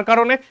জ্বলার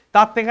কারণে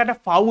তার থেকে একটা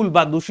ফাউল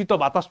বা দূষিত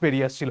বাতাস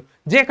বেরিয়ে আসছিল,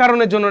 যে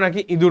কারণের জন্য নাকি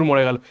ইঁদুর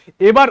মরে গেল।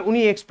 এবার উনি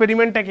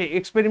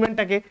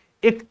এক্সপেরিমেন্টটাকে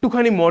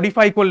একটুখানি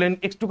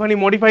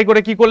মডিফাই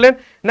করে কি করলেন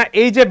না,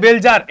 এই যে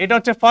বেলজার, এটা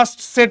হচ্ছে ফার্স্ট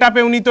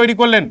সেটআপে উনি তৈরি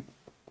করলেন।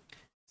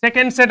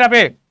 সেকেন্ড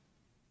সেটআপে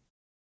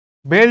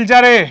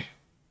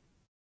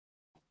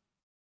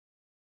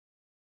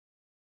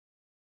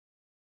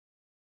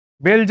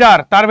বেলজার,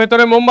 তার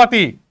ভেতরে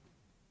মোমবাতি,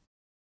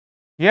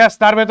 ইয়েস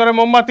তার ভেতরে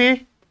মোমবাতি,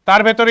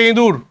 তার ভেতরে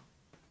ইঁদুর,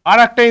 আর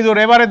একটা ইঁদুর।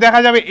 এবারে দেখা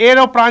যাবে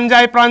এরও প্রাণ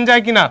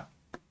যায় কিনা।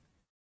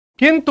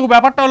 কিন্তু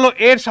ব্যাপারটা হলো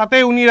এর সাথে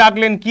উনি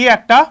রাখলেন কি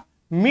একটা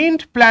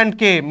মিন্ট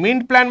প্ল্যান্টকে।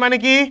 মিন্ট প্ল্যান্ট মানে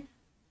কি?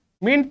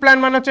 মিন্ট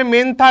প্ল্যান্ট মানে হচ্ছে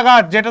মেন্থা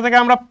গাছ, যেটা থেকে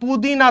আমরা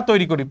পুদিনা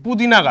তৈরি করি,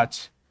 পুদিনা গাছ।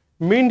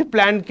 মিন্ট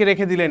প্ল্যান্টকে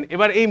রেখে দিলেন।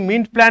 এবার এই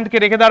মিন্ট প্ল্যান্টকে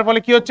রেখে দেওয়ার ফলে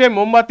কি হচ্ছে,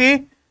 মোমবাতি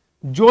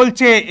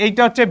জ্বলছে।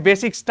 এইটা হচ্ছে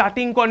বেসিক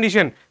স্টার্টিং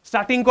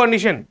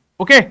কন্ডিশন।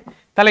 ওকে,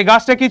 তাহলে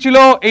গাছটা কি ছিল,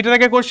 এইটা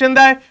থেকে কোশ্চেন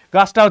দেয়।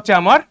 গাছটা হচ্ছে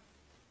আমার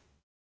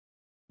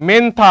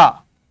মেন্থা।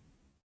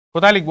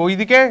 কোথায় লিখবো, ওই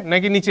দিকে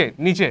নাকি নিচে?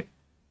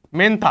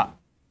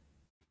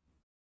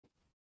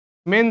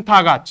 মেন্থা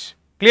গাছ।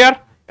 ক্লিয়ার?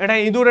 এটা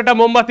ইঁদুর, এটা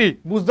মোমবাতি।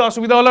 বুঝতে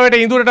অসুবিধা হলো, এটা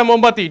ইঁদুর, এটা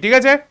মোমবাতি। ঠিক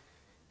আছে,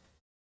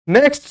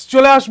 নেক্সট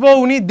চলে আসবো।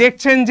 উনি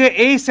দেখছেন যে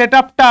এই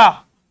সেটআপটা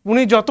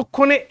উনি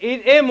যতক্ষণে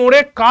এ মোড়ে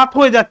কাত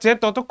হয়ে যাচ্ছে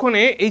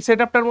ততক্ষণে এই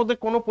সেটআপটার মধ্যে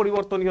কোনো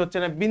পরিবর্তনই হচ্ছে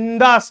না।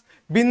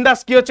 বিন্দাস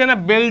কি হচ্ছে না,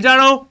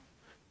 বেলজারও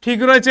ঠিক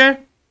রয়েছে,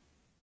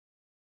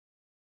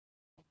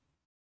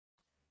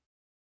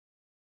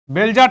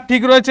 বেলজার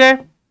ঠিক রয়েছে,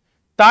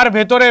 তার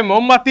ভেতরে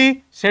মোমবাতি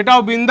সেটাও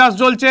বিন্দাস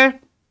জ্বলছে,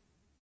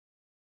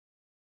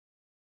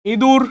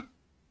 ইঁদুর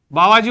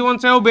বাবা জীবন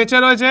সেও বেঁচে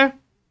রয়েছে,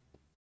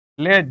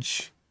 লেজ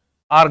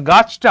আর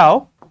গাছটাও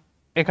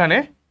এখানে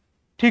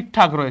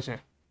ঠিকঠাক রয়েছে।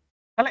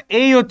 তাহলে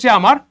এই হচ্ছে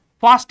আমার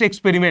ফার্স্ট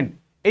এক্সপেরিমেন্ট।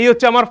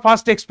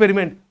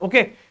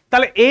 ওকে,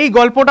 তাহলে এই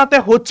গল্পটাতে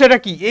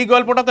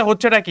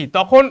হচ্ছেটা কি,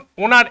 তখন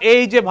ওনার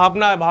এই যে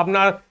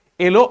ভাবনা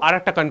এলো আর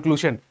একটা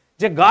কনক্লুশন,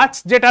 যে গাছ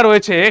যেটা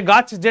রয়েছে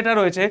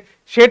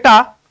সেটা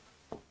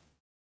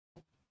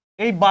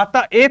এই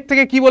এর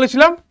থেকে কি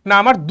বলেছিলাম না,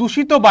 আমার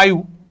দূষিত বায়ু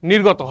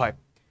নির্গত হয়।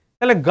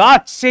 তাহলে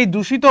গাছ সেই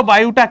দূষিত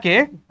বায়ুটাকে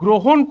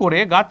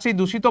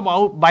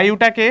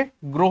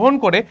গ্রহণ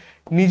করে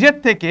নিজের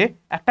থেকে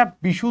একটা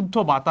বিশুদ্ধ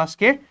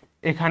বাতাসকে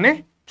এখানে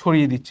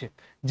ছড়িয়ে দিচ্ছে,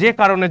 যে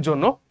কারণের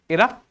জন্য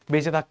এরা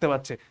বেঁচে থাকতে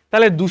পারছে।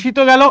 তাহলে দূষিত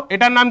গেল,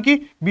 এটার নাম কি,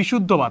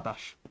 বিশুদ্ধ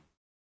বাতাস,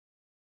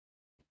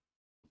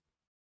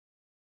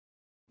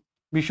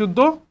 বিশুদ্ধ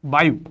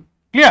বায়ু।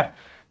 ক্লিয়ার?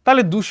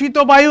 তাহলে দূষিত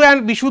বায়ু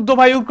এন্ড বিশুদ্ধ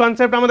বায়ু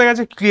কনসেপ্ট আমাদের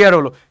কাছে ক্লিয়ার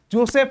হলো।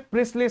 জোসেফ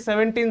প্রিসলি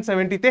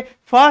 1770-তে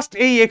ফার্স্ট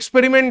এই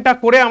এক্সপেরিমেন্টটা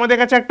করে আমাদের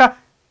কাছে একটা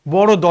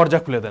বড় দরজা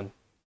খুলে দেন।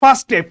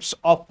 First steps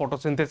of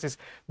photosynthesis.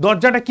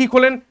 দরজাটা কি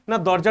খোলেন না,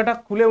 দরজাটা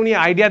খুলে উনি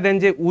আইডিয়া দেন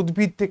যে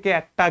উদ্ভিদ থেকে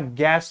একটা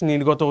গ্যাস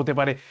নির্গত হতে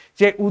পারে,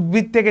 যে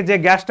উদ্ভিদ থেকে যে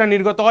গ্যাসটা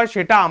নির্গত হয়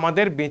সেটা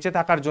আমাদের বেঁচে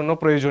থাকার জন্য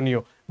প্রয়োজনীয়।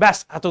 ব্যাস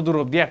এত দূর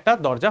অব্দি একটা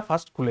দরজা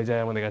ফার্স্ট খুলে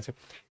যায় আমাদের কাছে।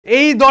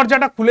 এই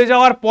দরজাটা খুলে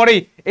যাওয়ার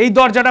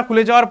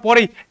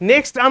পরেই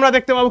নেক্সট আমরা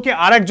দেখতে পাবো কি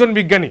আরেকজন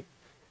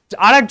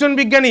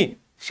বিজ্ঞানী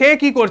সে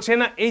কি করছে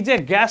না, এই যে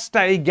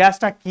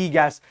গ্যাসটা কি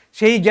গ্যাস,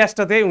 সেই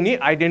গ্যাসটাতে উনি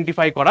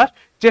আইডেন্টিফাই করার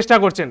চেষ্টা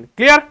করছেন।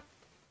 ক্লিয়ার?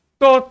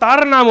 তো তার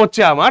নাম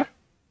হচ্ছে আমার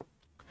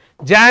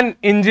জ্যান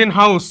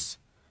ইঞ্জিনহাউস।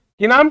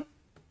 কি নাম?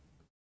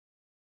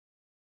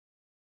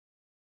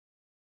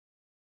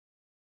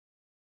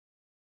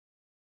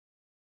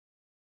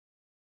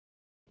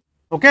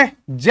 ওকে,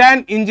 জ্যান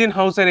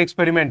ইঞ্জিনহাউসের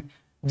এক্সপেরিমেন্ট।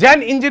 জ্যান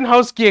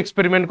ইঞ্জিনহাউস কি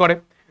এক্সপেরিমেন্ট করে?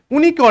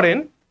 উনি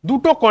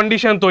দুটো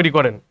কন্ডিশন তৈরি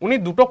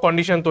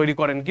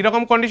করেন।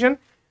 কিরকম কন্ডিশন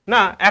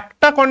না,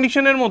 একটা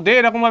কন্ডিশনের মধ্যে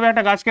এরকম ভাবে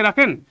একটা গাছকে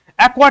রাখেন,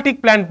 অ্যাকোয়াটিক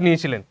প্ল্যান্ট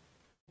নিয়েছিলেন,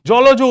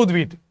 জলজ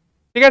উদ্ভিদ।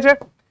 ঠিক আছে,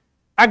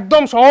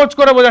 একদম সহজ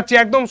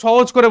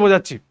করে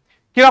বোঝাচ্ছি।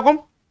 কিরকম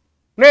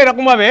না,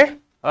 এরকম ভাবে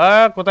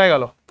কোথায়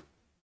গেল,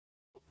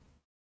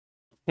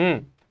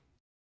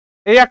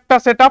 এই একটা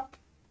সেটআপ,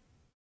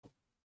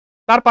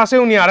 তার পাশে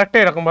উনি আরেকটা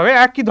এরকম ভাবে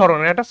একই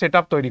ধরনের একটা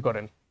সেটআপ তৈরি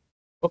করেন।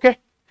 ওকে,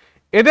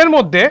 এদের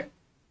মধ্যে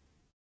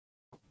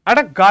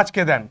একটা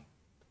গাছকে দেন,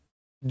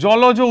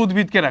 জলজ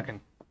উদ্ভিদকে রাখেন।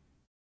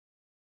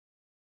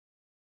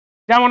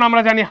 যেমন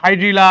আমরা জানি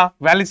হাইড্রিলা,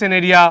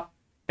 ভ্যালিসেনেরিয়া,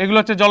 এগুলো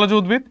হচ্ছে জলজ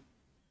উদ্ভিদ।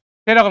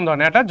 সেরকম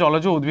ধরনের একটা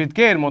জলজ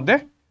উদ্ভিদকে এর মধ্যে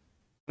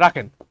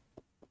রাখেন।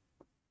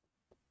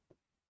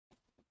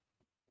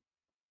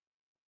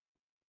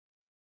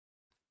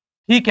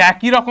 ঠিক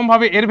একই রকম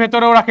ভাবে এর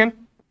ভেতরেও রাখেন।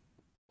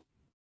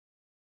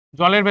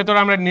 জলের ভেতরে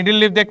আমরা নিডল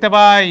লিফ দেখতে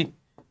পাই,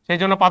 সেই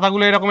জন্য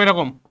পাতাগুলো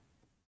এরকম।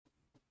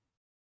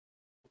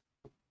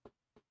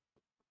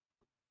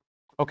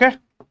 ওকে,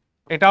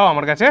 এটাও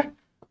আমার কাছে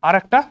আর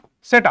একটা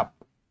সেট আপ।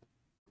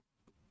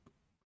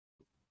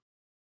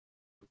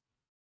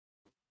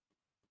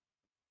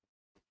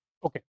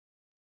 ওকে,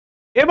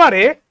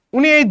 এবারে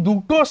উনি এই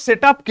দুটো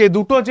সেট আপকে,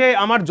 দুটো যে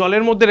আমার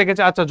জলের মধ্যে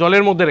রেখেছে, আচ্ছা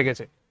জলের মধ্যে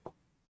রেখেছে,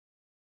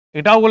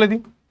 এটাও বলে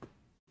দিই।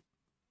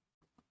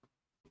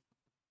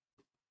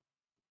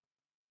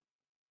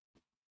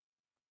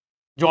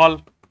 জল,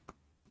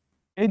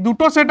 এই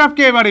দুটো সেট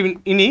আপকে এবার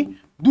ইনি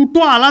দুটো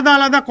আলাদা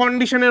আলাদা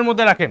কন্ডিশনের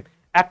মধ্যে রাখেন।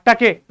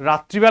 একটাকে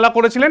রাত্রিবেলা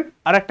করেছিলেন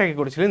আর একটাকে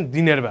করেছিলেন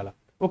দিনের বেলা।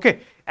 ওকে,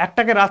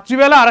 একটাকে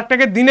রাত্রিবেলা আর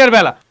একটাকে দিনের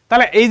বেলা।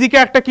 তাহলে এইদিকে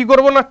একটা কি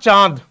করব না,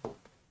 চাঁদ,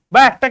 বা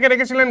একটাকে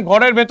রেখেছিলেন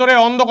ঘরের ভেতরে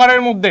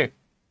অন্ধকারের মধ্যে,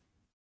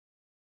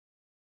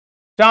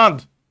 চাঁদ,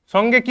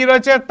 সঙ্গে কি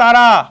রয়েছে,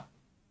 তারা।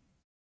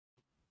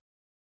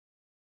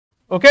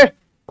 ওকে,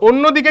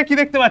 অন্যদিকে কি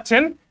দেখতে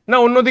পাচ্ছেন না,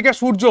 অন্যদিকে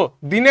সূর্য,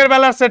 দিনের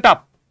বেলার সেট আপ।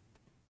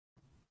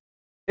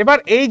 এবার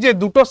এই যে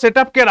দুটো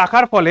সেটআপকে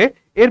রাখার ফলে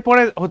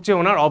এরপরে হচ্ছে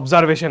ওনার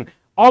অবজারভেশন।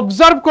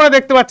 অবজার্ভ করে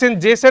দেখতে পাচ্ছেন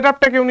যে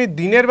সেটআপটাকে উনি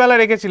দিনের বেলা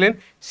রেখেছিলেন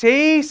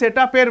সেই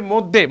সেটআপের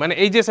মধ্যে, মানে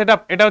এই যে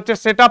সেটআপ, এটা হচ্ছে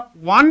সেটআপ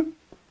 1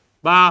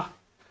 বা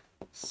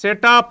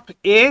সেটআপ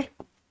এ,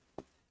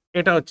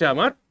 এটা হচ্ছে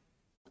আমার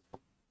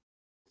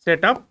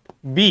সেটআপ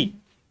বি।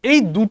 এই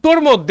দুটোর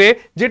মধ্যে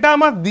যেটা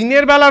আমার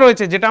দিনের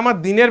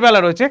বেলা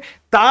রয়েছে,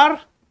 তার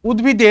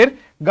উদ্ভিদের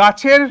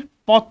গাছের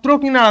পত্র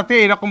কিনারাতে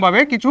এরকম ভাবে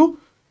কিছু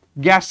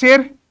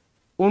গ্যাসের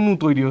অণু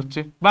তৈরি হচ্ছে,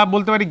 বা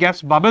বলতে পারি গ্যাস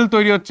বাবেল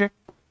তৈরি হচ্ছে।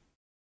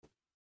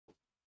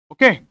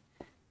 ওকে,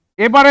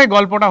 এবারে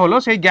গল্পটা হলো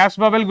সেই গ্যাস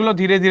বাবেল গুলো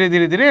ধীরে ধীরে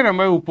ধীরে ধীরে এরকম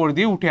ভাবে উপর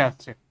দিয়ে উঠে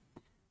আসছে,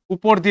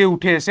 উপর দিয়ে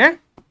উঠে এসে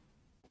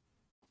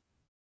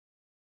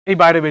এই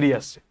বাইরে বেরিয়ে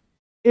আসছে।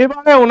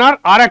 এবারে ওনার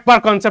আর একবার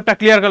কনসেপ্টটা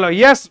ক্লিয়ার গেল।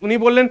 ইয়েস, উনি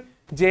বললেন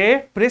যে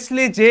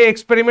প্রেসলি যে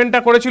এক্সপেরিমেন্টটা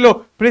করেছিল,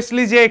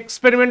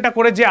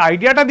 করে যে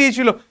আইডিয়াটা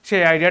দিয়েছিল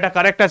সেই আইডিয়াটা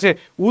কারেক্ট আছে।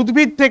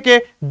 উদ্ভিদ থেকে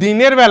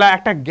দিনের বেলা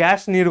একটা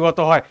গ্যাস নির্গত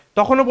হয়,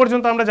 তখনও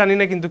পর্যন্ত আমরা জানি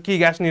না কিন্তু কি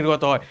গ্যাস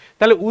নির্গত হয়।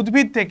 তাহলে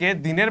উদ্ভিদ থেকে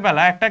দিনের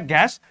বেলা একটা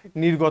গ্যাস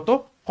নির্গত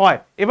হয়।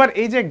 এবার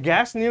এই যে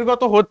গ্যাস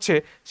নির্গত হচ্ছে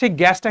সেই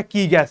গ্যাসটা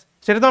কি গ্যাস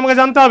সেটা তো আমাকে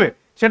জানতে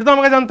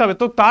হবে,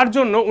 তো তার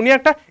জন্য উনি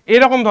একটা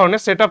এরকম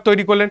ধরনের সেটআপ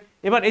তৈরি করলেন।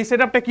 এবার এই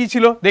সেটআপটা কি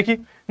ছিল দেখি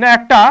না,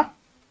 একটা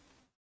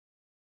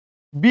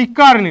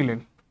বিকার নিলেন,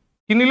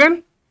 কি নিলেন,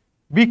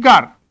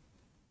 বিকার,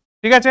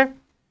 ঠিক আছে।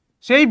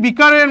 সেই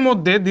বিকারের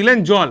মধ্যে দিলেন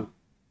জল,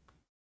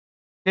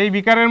 সেই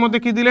বিকারের মধ্যে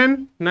কি দিলেন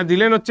না,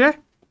 দিলেন হচ্ছে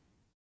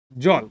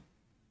জল,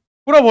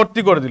 পুরো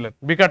ভর্তি করে দিলেন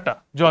বিকারটা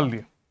জল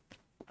দিয়ে,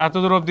 এত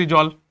দূর অব্দি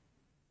জল।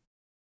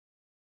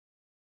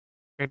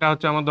 এটা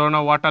হচ্ছে আমার ধরো না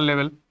ওয়াটার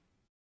লেভেল।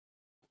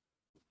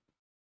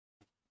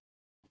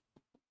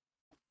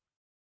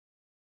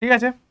 ঠিক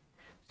আছে,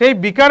 সেই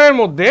বিকারের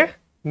মধ্যে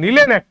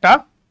নিলেন একটা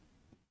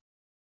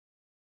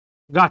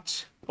গাছ,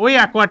 ওই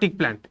অ্যাকোয়াটিক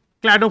প্ল্যান্ট,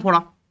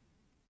 ক্ল্যাডোফোরা।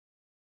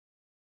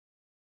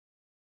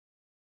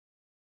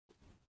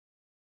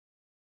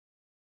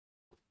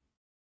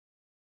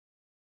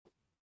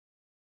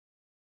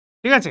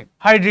 ঠিক আছে,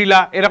 হাইড্রিলা,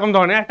 এরকম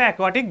ধরনের একটা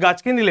অ্যাকোয়াটিক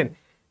গাছকে নিলেন।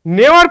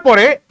 নেওয়ার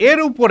পরে এর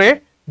উপরে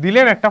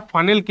দিলেন একটা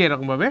ফানেলকে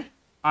এরকম ভাবে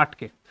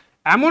আটকে,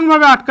 এমন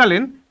ভাবে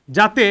আটকালেন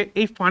যাতে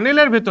এই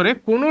ফানেলের ভেতরে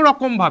কোনো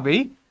রকম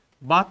ভাবেই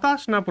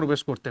বাতাস না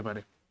প্রবেশ করতে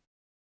পারে।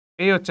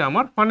 এই হচ্ছে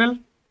আমার ফানেল,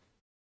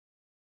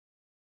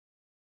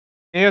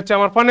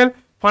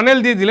 ফানেল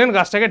দিয়ে দিলেন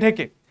গাছটাকে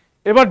ঢেকে।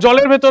 এবার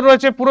জলের ভেতর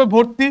রয়েছে পুরো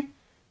ভর্তি।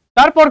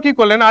 তারপর কি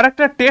করলেন,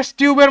 আরেকটা টেস্ট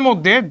টিউবের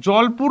মধ্যে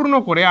জল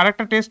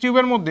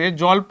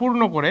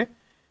পূর্ণ করে,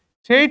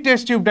 সেই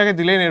টেস্ট টিউবটাকে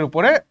দিলেন এর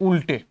উপরে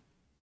উল্টে।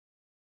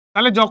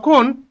 তাহলে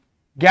যখন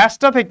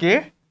গ্যাসটা থেকে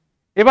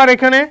এবার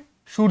এখানে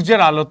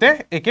সূর্যের আলোতে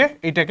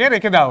এটাকে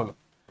রেখে দেওয়া হলো,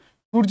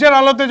 সূর্যের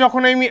আলোতে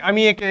যখন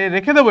আমি একে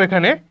রেখে দেবো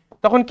এখানে,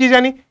 তখন কি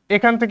জানি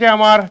এখান থেকে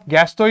আমার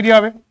গ্যাস তৈরি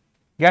হবে,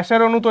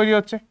 গ্যাসের অণু তৈরি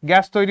হচ্ছে,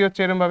 গ্যাস তৈরি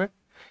হচ্ছে এরকম ভাবে।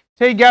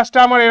 সেই গ্যাসটা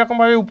আমার এরকম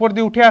ভাবে উপর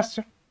দিয়ে উঠে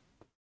আসছে।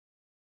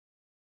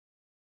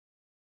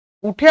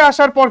 উঠে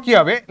আসার পর কি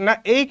হবে না,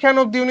 এইখান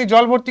অব্দি উনি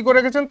জল ভর্তি করে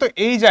গেছেন, তো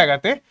এই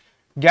জায়গাতে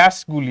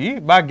গ্যাসগুলি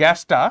বা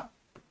গ্যাসটা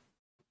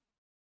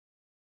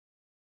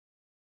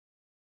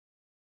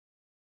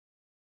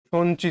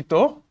সঞ্চিত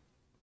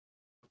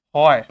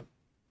হয়।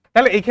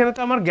 তাহলে এখানে তো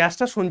আমার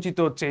গ্যাসটা সঞ্চিত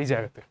হচ্ছে এই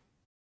জায়গাতে,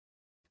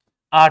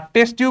 আর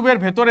টেস্ট টিউবের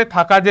ভেতরে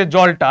থাকা যে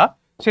জলটা,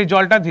 সেই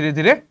জলটা ধীরে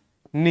ধীরে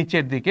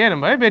নিচের দিকে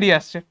এরকম ভাবে বেরিয়ে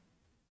আসছে।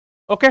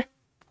 ওকে,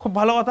 খুব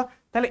ভালো কথা।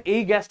 তাহলে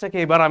এই গ্যাসটাকে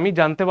এবার আমি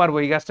জানতে পারবো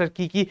এই গ্যাসটার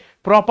কি কি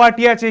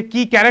প্রপার্টি আছে,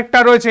 কি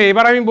ক্যারেক্টার রয়েছে,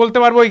 এবার আমি বলতে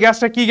পারবো এই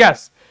গ্যাসটা কি গ্যাস।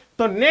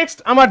 তো নেক্সট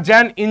আমার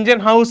জ্যান ইঞ্জিন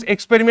হাউস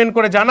এক্সপেরিমেন্ট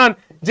করে জানান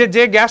যে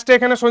যে গ্যাসটা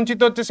এখানে সঞ্চিত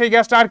হচ্ছে সেই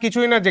গ্যাসটা আর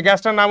কিছুই না, যে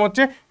গ্যাসটার নাম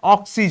হচ্ছে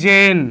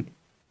অক্সিজেন।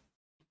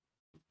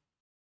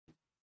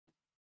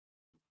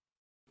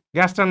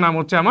 গ্যাসটার নাম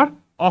হচ্ছে আমার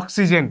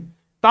অক্সিজেন।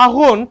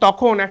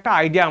 তখন একটা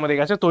আইডিয়া আমাদের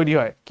কাছে তৈরি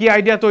হয়। কি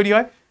আইডিয়া তৈরি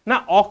হয় না,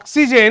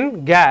 অক্সিজেন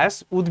গ্যাস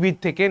উদ্ভিদ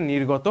থেকে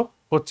নির্গত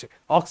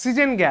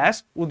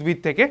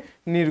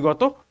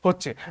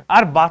হচ্ছে,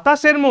 আর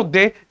বাতাসের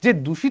মধ্যে যে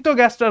দূষিত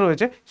গ্যাসটা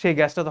রয়েছে সেই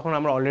গ্যাসটা তখন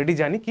আমরা অলরেডি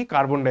জানি কি,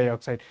 কার্বন ডাই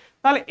অক্সাইড।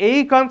 তাহলে এই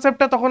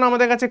কনসেপ্টটা তখন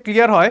আমাদের কাছে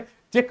ক্লিয়ার হয়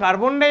যে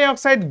কার্বন ডাই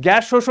অক্সাইড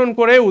গ্যাস শোষণ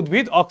করে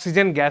উদ্ভিদ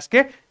অক্সিজেন গ্যাসকে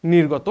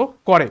নির্গত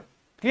করে।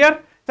 ক্লিয়ার?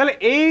 তাহলে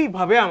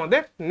এইভাবে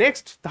আমাদের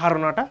নেক্সট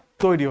ধারণাটা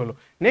তৈরি হলো,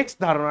 নেক্সট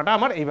ধারণাটা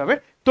আমার এইভাবে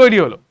তৈরি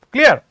হলো।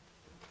 ক্লিয়ার?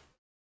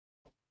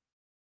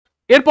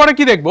 এরপরে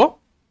কি দেখবো?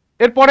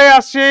 এরপরে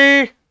আসছে,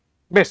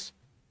 বেশ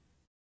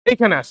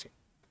এইখানে আসি।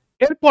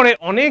 এরপরে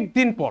অনেক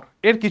দিন পর,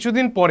 এর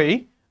কিছুদিন পরেই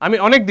আমি,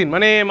 অনেক দিন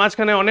মানে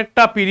মাঝখানে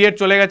অনেকটা পিরিয়ড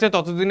চলে গেছে,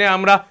 ততদিনে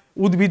আমরা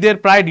উদ্ভিদের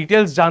প্রায়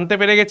ডিটেলস জানতে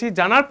পেরে গেছি।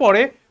 জানার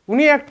পরে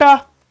উনি একটা,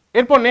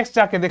 এরপর নেক্সট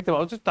যাকে দেখতে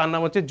পাওয়া হচ্ছে তার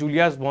নাম হচ্ছে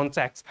জুলিয়াস বন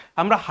স্যাক্স।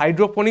 আমরা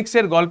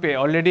হাইড্রোপনিক্সের গল্পে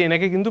অলরেডি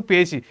এনাকে কিন্তু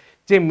পেয়েছি,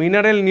 যে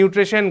মিনারেল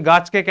নিউট্রিশন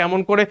গাছকে কেমন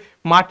করে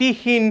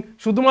মাটিহীন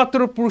শুধুমাত্র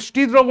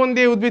পুষ্টি দ্রবণ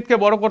দিয়ে উদ্ভিদকে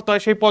বড় করতে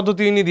হয় সেই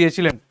পদ্ধতি ইনি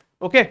দিয়েছিলেন।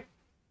 ওকে,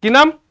 কি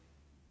নাম?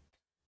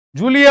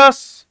 জুলিয়াস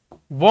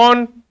বন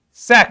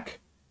স্যাক।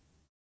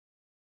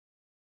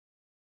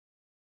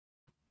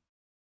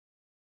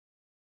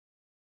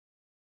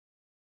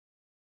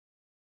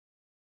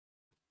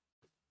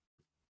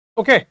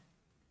 ওকে,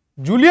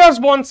 জুলিয়াস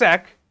বন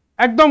স্যাক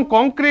একদম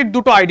কংক্রিট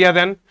দুটো আইডিয়া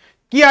দেন।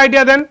 কি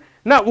আইডিয়া দেন?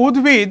 না,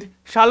 উদ্ভিদ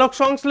সালোক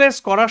সংশ্লেষ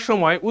করার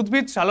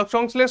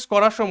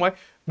সময়,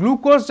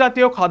 গ্লুকোজ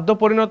জাতীয় খাদ্য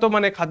পরিণত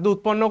মানে খাদ্য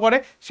উৎপন্ন করে,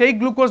 সেই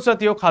গ্লুকোজ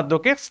জাতীয়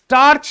খাদ্যকে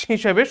স্টার্চ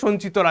হিসেবে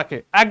সঞ্চিত রাখে।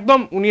 একদম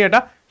উনি এটা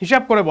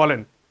হিসাব করে বলেন।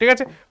 ঠিক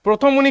আছে,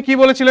 প্রথম উনি কি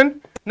বলেছিলেন?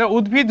 না,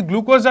 উদ্ভিদ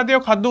গ্লুকোজ জাতীয়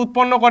খাদ্য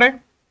উৎপন্ন করে,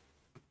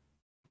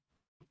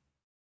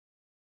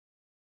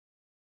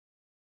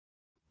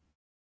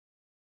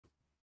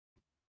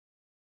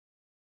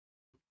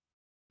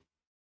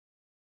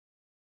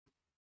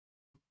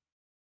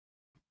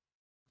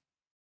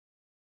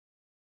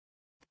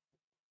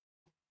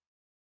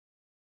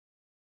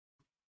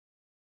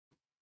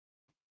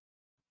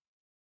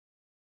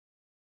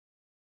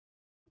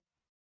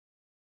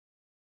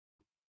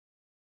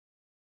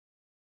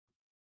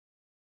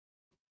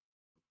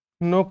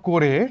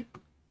 করে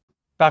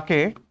তাকে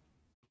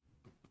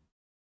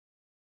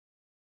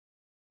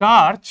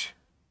স্টার্চ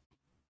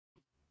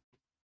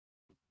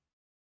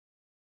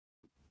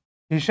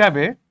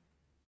হিসাবে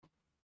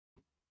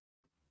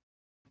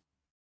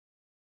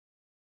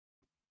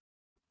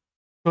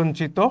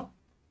সঞ্চিত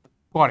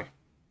করে।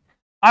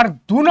 আর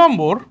 2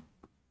 নম্বর,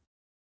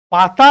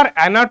 পাতার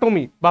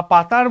অ্যানাটমি বা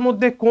পাতার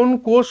মধ্যে কোন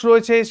কোষ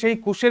রয়েছে, সেই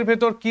কোষের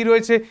ভেতর কি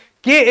রয়েছে,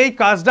 কে এই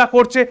কাজটা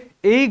করছে,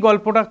 এই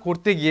গল্পটা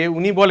করতে গিয়ে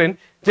উনি বলেন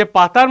যে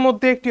পাতার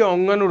মধ্যে একটি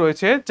অঙ্গাণু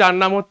রয়েছে যার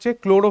নাম হচ্ছে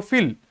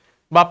ক্লোরোফিল,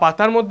 বা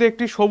পাতার মধ্যে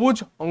একটি সবুজ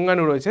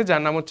অঙ্গাণু রয়েছে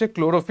যার নাম হচ্ছে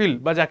ক্লোরোফিল,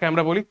 বা যাকে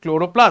আমরা বলি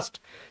ক্লোরোপ্লাস্ট।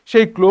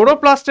 সেই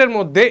ক্লোরোপ্লাস্টের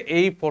মধ্যে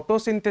এই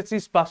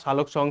ফটোসিনথেসিস বা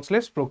সালোক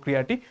সংশ্লেষ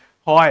প্রক্রিয়াটি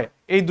হয়।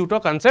 এই দুটো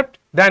কনসেপ্ট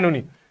দেন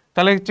উনি।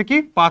 তাহলে হচ্ছে কি,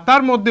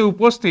 পাতার মধ্যে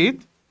উপস্থিত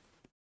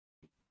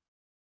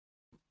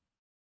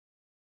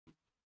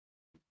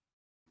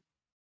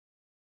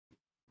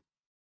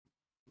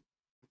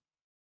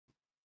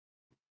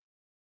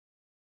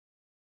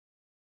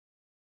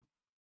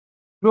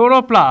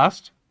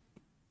ক্লোরোপ্লাস্ট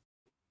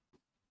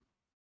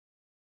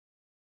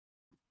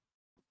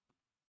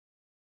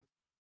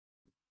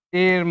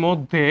এর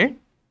মধ্যে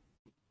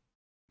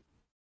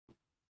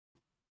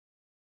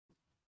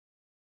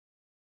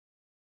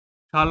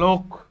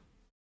সালোক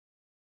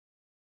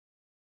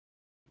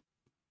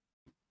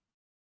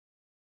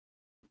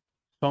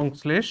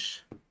সংশ্লেষ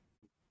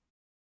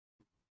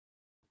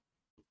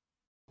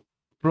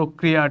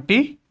প্রক্রিয়াটি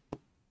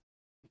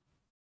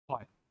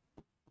হয়।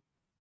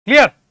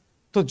 ক্লিয়ার?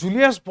 তো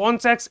জুলিয়াস বন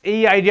স্যাক্স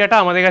এই আইডিয়াটা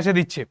আমাদের কাছে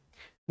দিচ্ছে।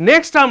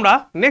 নেক্সট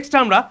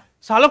আমরা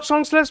সালোক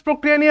সংশ্লেষ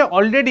প্রক্রিয়া নিয়ে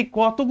অলরেডি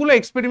কতগুলো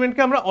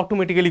এক্সপেরিমেন্টকে আমরা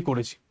অটোমেটিক্যালি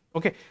করেছি।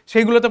 ওকে,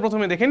 সেইগুলোতে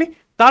প্রথমে দেখে নিই,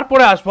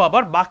 তারপরে আসবো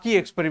আবার বাকি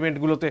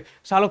এক্সপেরিমেন্টগুলোতে,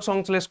 সালোক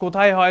সংশ্লেষ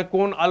কোথায় হয়,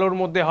 কোন আলোর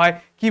মধ্যে হয়,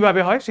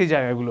 কিভাবে হয়, সেই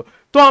জায়গাগুলো।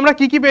 তো আমরা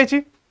কি কি পেয়েছি?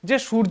 যে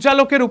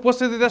সূর্যালোকের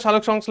উপস্থিতিতে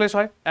সালোক সংশ্লেষ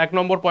হয়, 1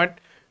 নম্বর পয়েন্ট।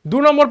 2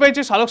 নম্বর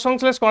পেয়েছি সালোক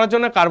সংশ্লেষ করার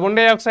জন্য কার্বন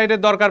ডাই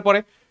অক্সাইডের দরকার পড়ে,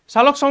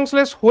 সালোক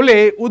সংশ্লেষ হলে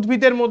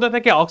উদ্ভিদের মধ্যে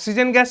থেকে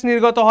অক্সিজেন গ্যাস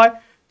নির্গত হয়।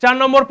 4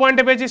 নম্বর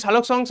পয়েন্টে পেয়েছি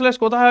সালোক সংশ্লেষ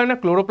কোথায় হয় না,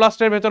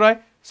 ক্লোরোপ্লাস্টের ভেতর হয়।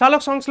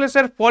 সালোক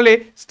সংশ্লেষের ফলে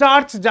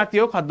স্টার্চ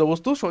জাতীয়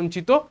খাদ্যবস্তু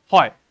সঞ্চিত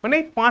হয়। মানে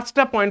এই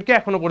 5টা পয়েন্টকে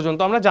এখনো পর্যন্ত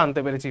আমরা জানতে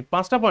পেরেছি,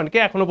 5টা পয়েন্টকে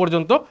এখনো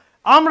পর্যন্ত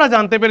আমরা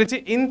জানতে পেরেছি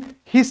ইন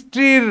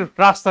হিস্ট্রির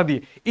রাস্তা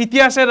দিয়ে,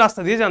 ইতিহাসের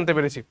রাস্তা দিয়ে জানতে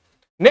পেরেছি।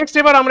 নেক্সট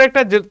এবার আমরা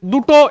একটা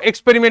দুটো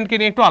এক্সপেরিমেন্টকে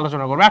নিয়ে একটু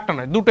আলোচনা করবো, একটা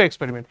নয় দুটো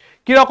এক্সপেরিমেন্ট।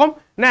 কিরকম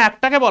না,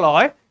 একটাকে বলা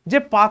হয় যে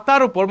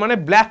পাতার উপর মানে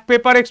ব্ল্যাক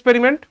পেপার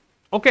এক্সপেরিমেন্ট।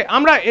 ওকে,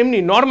 আমরা এমনি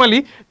নর্মালি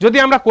যদি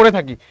আমরা করে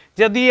থাকি,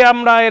 যদি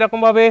আমরা এরকম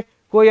ভাবে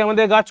কই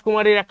আমাদের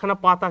গাছকুমারীর একখানা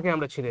পাতাকে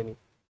আমরা ছিঁড়ে নিই,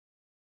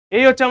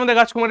 এই হচ্ছে আমাদের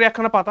গাছকুমারীর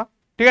একখানা পাতা।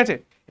 ঠিক আছে,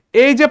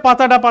 এই যে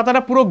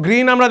পাতাটা পুরো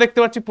গ্রিন আমরা দেখতে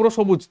পাচ্ছি, পুরো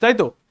সবুজ, তাই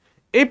তো?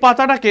 এই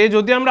পাতাটাকে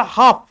যদি আমরা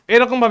হাফ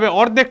এরকম ভাবে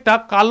অর্ধেকটা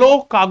কালো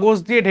কাগজ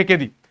দিয়ে ঢেকে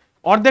দিই,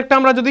 অর্ধেকটা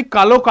আমরা যদি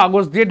কালো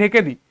কাগজ দিয়ে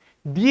ঢেকে দিই,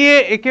 দিয়ে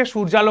একে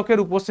সূর্যালোকের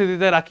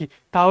উপস্থিতিতে রাখি,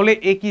 তাহলে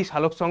এ কি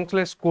সালোক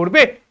সংশ্লেষ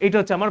করবে? এটা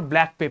হচ্ছে আমার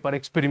ব্ল্যাক পেপার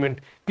এক্সপেরিমেন্ট।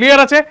 ক্লিয়ার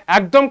আছে?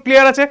 একদম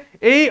ক্লিয়ার আছে।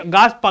 এই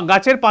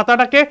গাছের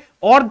পাতাটাকে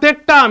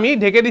অর্ধেকটা আমি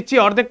ঢেকে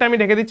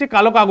দিচ্ছি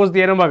কালো কাগজ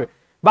দিয়ে এরকম ভাবে,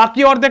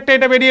 বাকি অর্ধেকটা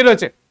এটা বেরিয়ে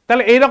রয়েছে।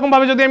 তাহলে এইরকম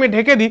ভাবে যদি আমি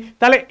ঢেকে দিই,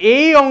 তাহলে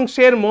এই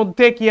অংশের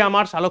মধ্যে কি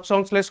আমার সালোক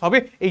সংশ্লেষ হবে?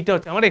 এইটা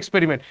হচ্ছে আমার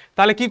এক্সপেরিমেন্ট।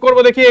 তাহলে কি করব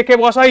দেখি, একে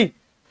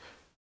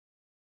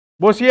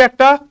বসিয়ে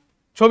একটা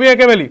ছবি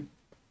এঁকে ফেলি।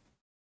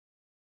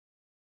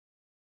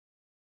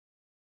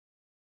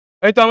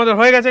 এই তো আমাদের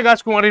হয়ে গেছে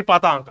গাছকুমারীর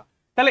পাতা আঁকা।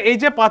 তাহলে এই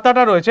যে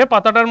পাতাটা রয়েছে,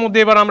 পাতাটার মধ্যে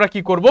এবার আমরা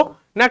কি করব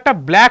না একটা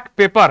ব্ল্যাক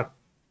পেপার,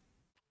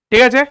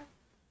 ঠিক আছে,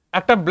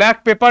 একটা ব্ল্যাক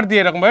পেপার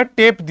দিয়ে এরকম ভাবে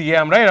টেপ দিয়ে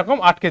আমরা এরকম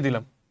আটকে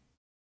দিলাম।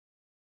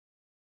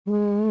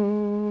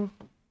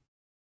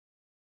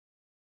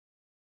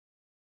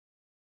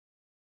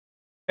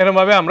 এরকম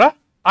ভাবে আমরা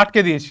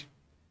আটকে দিয়েছি।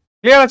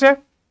 ক্লিয়ার আছে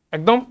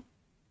একদম?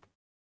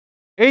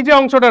 এই যে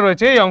অংশটা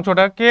রয়েছে এই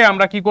অংশটাকে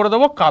আমরা কি করে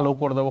দেবো, কালো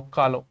করে দেবো,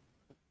 কালো।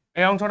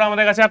 এই অংশটা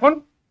আমাদের কাছে এখন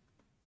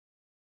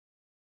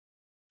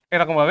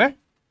এরকম ভাবে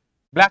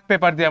ব্ল্যাক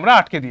পেপার দিয়ে আমরা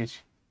আটকে দিয়েছি।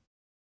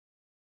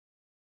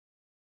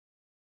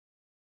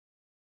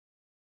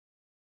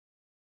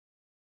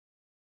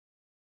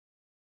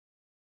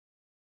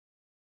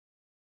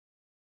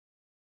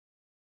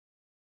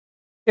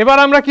 এবার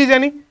আমরা কি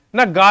জানি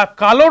না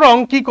কালো রং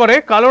কি করে,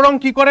 কালো রং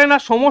কি করে না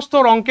সমস্ত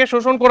রংকে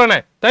শোষণ করে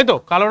নেয়, তাই তো?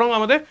 কালো রং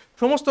আমাদের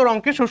সমস্ত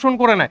রংকে শোষণ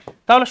করে নেয়।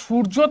 তাহলে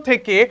সূর্য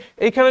থেকে,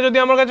 এইখানে যদি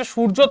আমার কাছে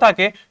সূর্য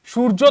থাকে,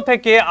 সূর্য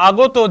থেকে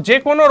আগত যে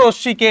কোনো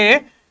রশ্মিকে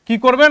কি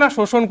করবে না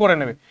শোষণ করে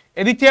নেবে।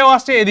 এদিকেও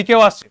আসছে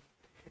এদিকেও আসছে।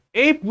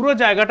 এই পুরো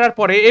জায়গাটার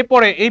পরে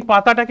এরপরে এই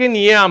পাতাটাকে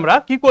নিয়ে আমরা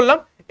কি করলাম,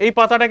 এই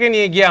পাতাটাকে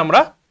নিয়ে গিয়ে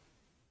আমরা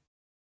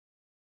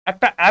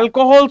একটা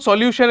অ্যালকোহল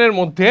সলিউশনের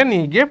মধ্যে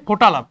নিয়ে গিয়ে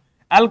ফোটালাম।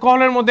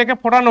 অ্যালকোহলের মধ্যে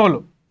ফোটানো হলো।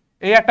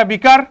 এই একটা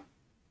বিকার,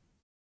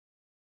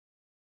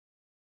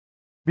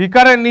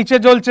 বিকারের নিচে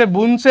জ্বলছে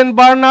বুনসেন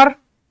বার্নার,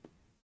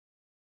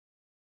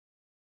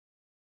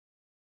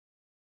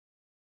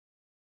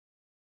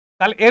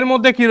 তাহলে এর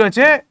মধ্যে কি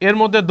রয়েছে, এর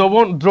মধ্যে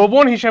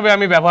দ্রবণ হিসেবে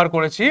আমি ব্যবহার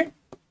করেছি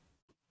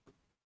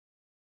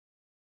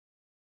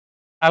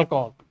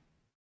অ্যালকোহল।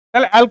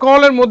 তাহলে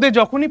অ্যালকোহলের মধ্যে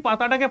যখনই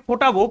পাতাটাকে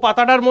ফোটাবো,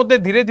 পাতাটার মধ্যে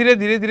ধীরে ধীরে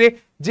ধীরে ধীরে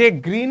যে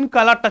গ্রিন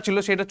কালারটা ছিল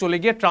সেটা চলে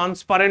গিয়ে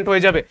ট্রান্সপারেন্ট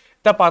হয়ে যাবে।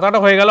 তা পাতাটা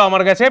হয়ে গেল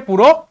আমার কাছে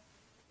পুরো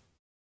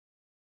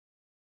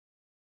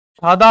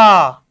সাদা,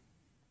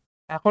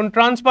 এখন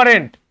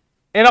ট্রান্সপারেন্ট,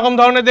 এরকম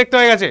ধরনের দেখতে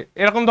হয়ে গেছে,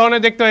 এরকম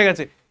ধরনের দেখতে হয়ে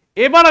গেছে।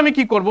 এবার আমি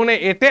কি করব না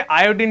এতে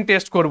আয়োডিন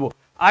টেস্ট করব।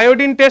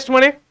 আয়োডিন টেস্ট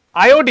মানে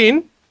আয়োডিন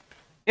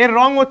এর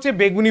রং হচ্ছে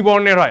বেগুনি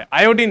বর্ণের হয়,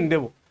 আয়োডিন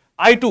দেব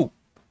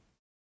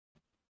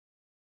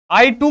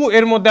I2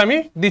 এর মধ্যে আমি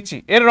দিচ্ছি।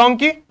 এর রং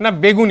কি না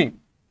বেগুনি,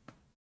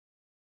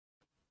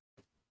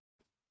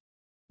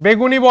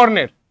 বেগুনি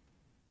বর্ণের,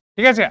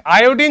 ঠিক আছে।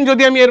 আয়োডিন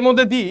যদি আমি এর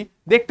মধ্যে দিই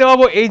দেখতে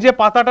পাবো এই যে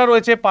পাতাটা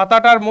রয়েছে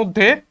পাতাটার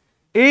মধ্যে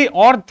এই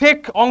অর্ধেক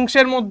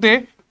অংশের মধ্যে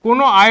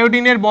কোনো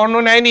আয়োডিনের বর্ণ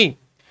নেয়নি,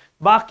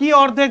 বাকি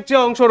অর্ধেক যে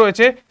অংশ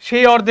রয়েছে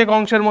সেই অর্ধেক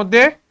অংশের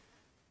মধ্যে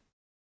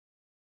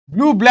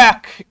ব্লু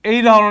ব্ল্যাক এই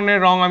ধরনের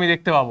রং আমি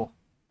দেখতে পাবো,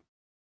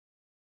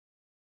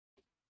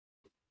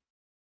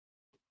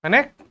 মানে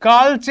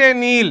কালচে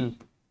নীল।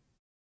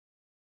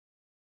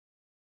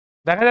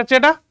 দেখা যাচ্ছে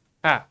এটা?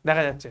 হ্যাঁ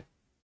দেখা যাচ্ছে,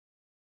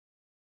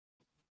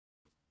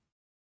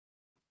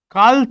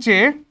 কালচে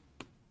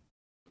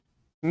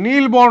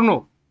নীল বর্ণ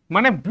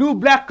মানে ব্লু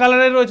ব্ল্যাক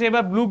কালারের রয়েছে।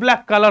 এবার ব্লু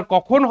ব্ল্যাক কালার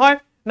কখন হয়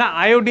না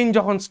আয়োডিন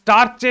যখন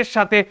স্টার্চের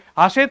সাথে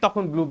আসে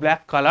তখন ব্লু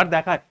ব্ল্যাক কালার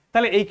দেখায়।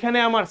 তাহলে এইখানে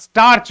আমার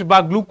স্টার্চ বা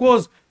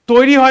গ্লুকোজ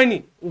তৈরি হয়নি,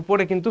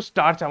 উপরে কিন্তু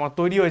স্টার্চ আমার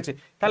তৈরি হয়েছে।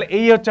 তাহলে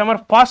এই হচ্ছে আমার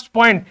ফার্স্ট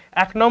পয়েন্ট।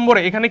 1 নম্বরে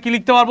এখানে কি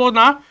লিখতে পারবো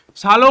না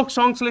সালোক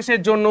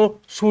সংশ্লেষের জন্য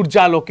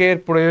সূর্যালোকের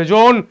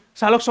প্রয়োজন,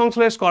 সালোক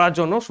সংশ্লেষ করার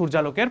জন্য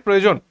সূর্যালোকের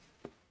প্রয়োজন।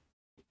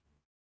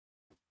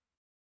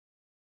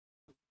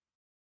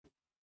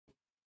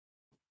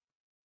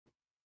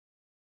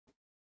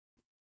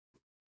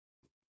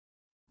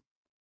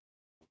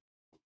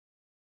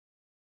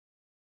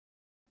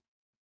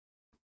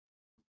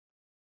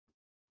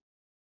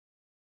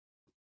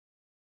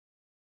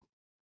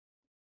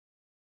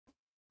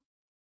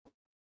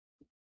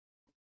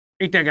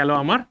 এটা গেল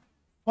আমার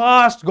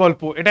ফার্স্ট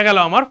গল্প, এটা গেল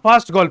আমার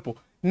ফার্স্ট গল্প।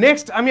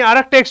 নেক্সট আমি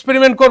আরেকটা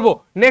এক্সপেরিমেন্ট করব,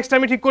 নেক্সট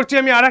আমি ঠিক করছি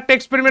আমি আরেকটা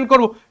এক্সপেরিমেন্ট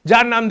করব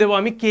যার নাম দেব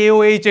আমি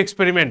KOH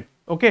এক্সপেরিমেন্ট।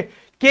 ওকে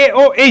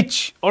KOH,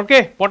 ওকে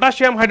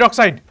পটাশিয়াম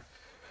হাইড্রোক্সাইড।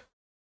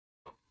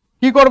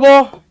 কি করব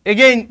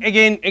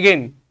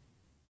এগেইন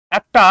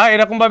একটা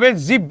এরকম ভাবে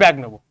জিপ ব্যাগ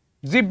নেব।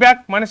 জিপ ব্যাগ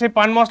মানে সেই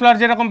পান মশলার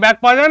যেরকম ব্যাগ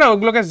পাওয়া যায় না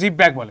ওগুলোকে জিপ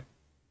ব্যাগ বলে।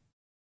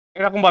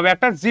 এরকম ভাবে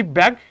একটা জিপ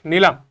ব্যাগ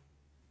নিলাম।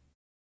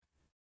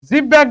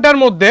 জিপ ব্যাগটার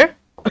মধ্যে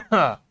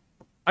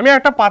আমি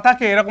একটা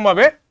পাতাকে এরকম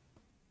ভাবে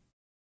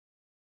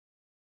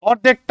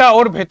অর্ধেকটা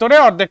ওর ভেতরে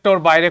অর্ধেকটা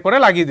ওর বাইরে করে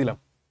লাগিয়ে দিলাম।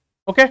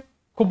 ওকে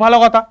খুব ভালো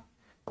কথা।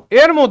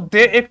 এর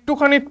মধ্যে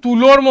একটুখানি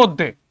তুলোর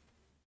মধ্যে,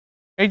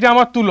 এই যে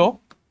আমার তুলো,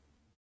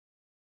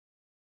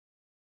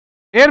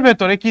 এর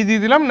ভেতরে কি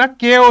দিয়ে দিলাম না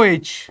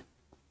KOH।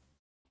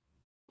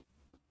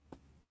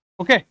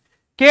 ওকে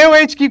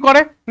KOH কি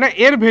করে না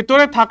এর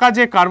ভেতরে থাকা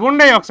যে কার্বন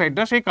ডাই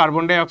অক্সাইডটা সেই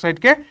কার্বন ডাই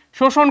অক্সাইডকে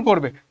শোষণ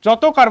করবে,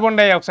 যত কার্বন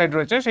ডাই অক্সাইড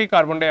রয়েছে সেই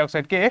কার্বন ডাই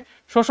অক্সাইডকে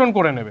শোষণ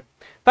করে নেবে।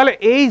 তাহলে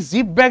এই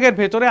জিপ ব্যাগের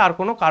ভেতরে আর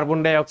কোনো কার্বন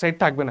ডাই অক্সাইড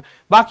থাকবে না।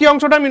 বাকি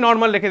অংশটা আমি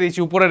নর্মাল রেখে দিয়েছি,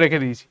 উপরে রেখে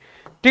দিয়েছি,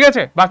 ঠিক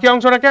আছে, বাকি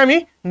অংশটাকে আমি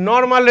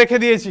নর্মাল রেখে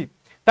দিয়েছি।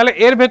 তাহলে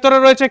এর ভেতরে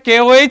রয়েছে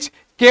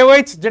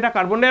KOH যেটা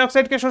কার্বন ডাই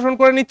অক্সাইডকে শোষণ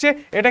করে নিচ্ছে।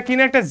 এটা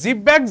কিনে একটা জিপ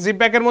ব্যাগ, জিপ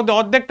ব্যাগের মধ্যে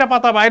অর্ধেকটা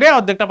পাতা বাইরে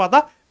অর্ধেকটা পাতা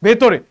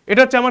ভেতরে।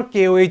 এটা হচ্ছে আমার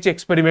KOH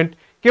এক্সপেরিমেন্ট।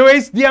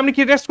 KOH দিয়ে আমি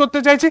কি টেস্ট করতে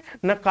চাইছি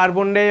না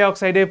কার্বন ডাই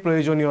অক্সাইডের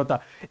প্রয়োজনীয়তা।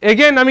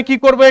 এগেন আমি কি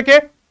করব একে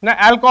না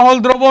অ্যালকোহল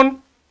দ্রবণ,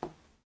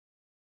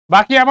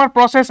 বাকি আমার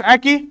প্রসেস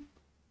একই,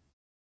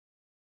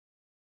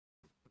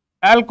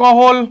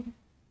 অ্যালকোহল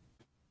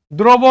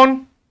দ্রবণ,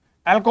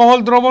 অ্যালকোহল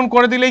দ্রবণ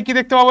করে দিলেই কি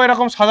দেখতে পাবো,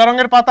 এরকম সাদা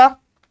রঙের পাতা।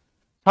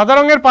 সাদা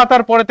রঙের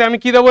পাতার পরেতে আমি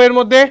কি দেবো এর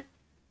মধ্যে,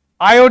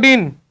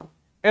 আয়োডিন।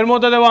 এর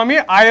মধ্যে দেবো আমি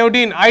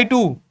আয়োডিন I2।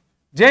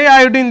 যেই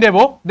আয়োডিন দেব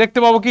দেখতে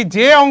পাবো কি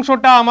যে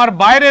অংশটা আমার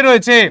বাইরে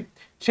রয়েছে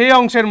সেই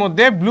অংশের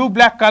মধ্যে ব্লু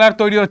ব্ল্যাক কালার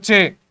তৈরি হচ্ছে,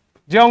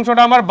 যে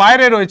অংশটা আমার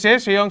বাইরে রয়েছে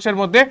সেই অংশের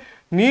মধ্যে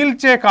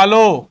নীলচে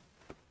কালো,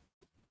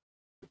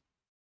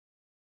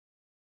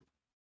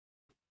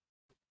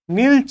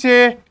 নীলচে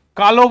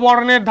কালো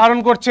বর্ণের ধারণ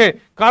করছে।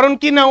 কারণ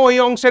কি না ওই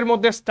অংশের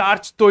মধ্যে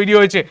স্টার্চ তৈরি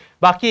হয়েছে,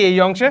 বাকি এই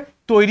অংশে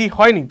তৈরি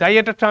হয়নি, তাই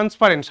এটা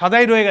ট্রান্সপারেন্ট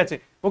সাদাই রয়ে গেছে।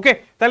 ওকে,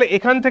 তাহলে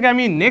এখান থেকে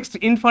আমি নেক্সট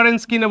ইনফারেন্স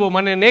কি নেব,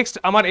 মানে নেক্সট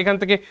আমার এখান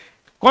থেকে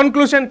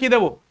কনক্লুশন কি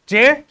দেব,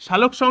 যে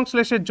সালোক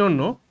সংশ্লেষের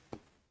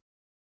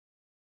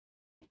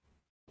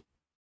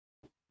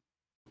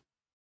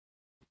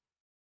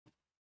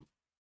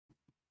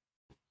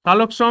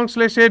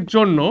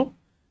জন্য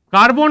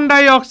কার্বন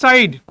ডাই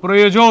অক্সাইড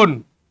প্রয়োজন।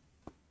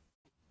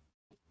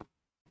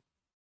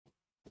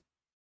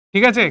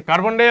 ঠিক আছে,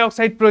 কার্বন ডাই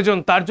অক্সাইড প্রয়োজন,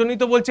 তার জন্যই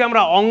তো বলছি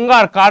আমরা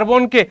অঙ্গার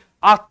কার্বনকে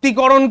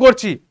আত্তীকরণ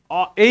করছি।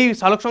 এই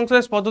সালোক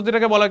সংশ্লেষ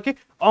পদ্ধতিটাকে বলা কি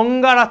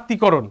অঙ্গার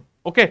আত্তীকরণ।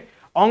 ওকে,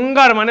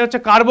 অঙ্গার মানে হচ্ছে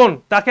কার্বন,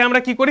 তাকে আমরা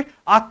কি করি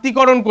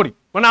আত্তীকরণ করি,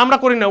 মানে আমরা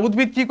করি না,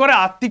 উদ্ভিদ কি করে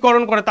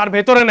আত্তীকরণ করে তার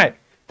ভেতরে নেয়,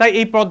 তাই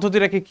এই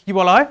পদ্ধতিটাকে কি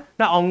বলা হয়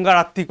না অঙ্গার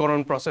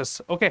আত্তীকরণ প্রসেস।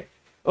 ওকে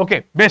ওকে,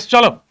 বেশ,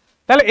 চলো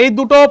তাহলে এই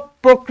দুটো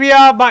প্রক্রিয়া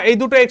বা এই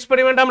দুটো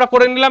এক্সপেরিমেন্ট আমরা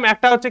করে নিলাম।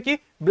 একটা হচ্ছে কি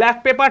ব্ল্যাক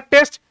পেপার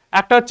টেস্ট,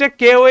 একটা হচ্ছে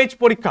KOH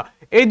পরীক্ষা।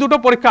 এই দুটো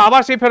পরীক্ষা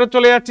আবার সেই ফেরত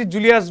চলে যাচ্ছি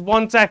জুলিয়াস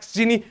বন স্যাক্স,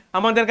 যিনি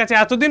আমাদের কাছে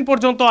এতদিন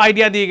পর্যন্ত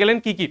আইডিয়া দিয়ে গেলেন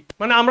কি কি,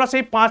 মানে আমরা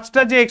সেই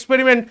পাঁচটা যে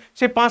এক্সপেরিমেন্ট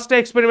সেই পাঁচটা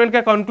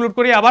এক্সপেরিমেন্টকে কনক্লুড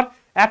করি আবার।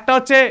 একটা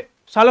হচ্ছে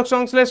সালোক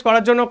সংশ্লেষ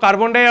করার জন্য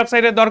কার্বন ডাই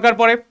অক্সাইডের দরকার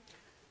পড়ে,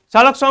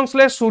 সালোক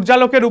সংশ্লেষ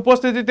সূর্যালোকের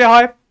উপস্থিতিতে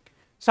হয়,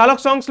 সালোক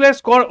সংশ্লেষ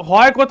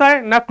হয় কোথায়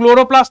না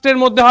ক্লোরোপ্লাস্টের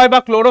মধ্যে হয় বা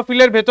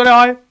ক্লোরোফিলের ভেতরে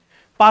হয়,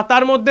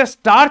 পাতার মধ্যে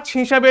স্টার্চ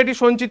হিসাবে এটি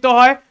সঞ্চিত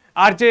হয়,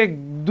 আর যে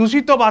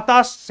দূষিত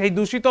বাতাস সেই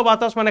দূষিত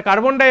বাতাস মানে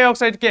কার্বন ডাই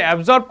অক্সাইডকে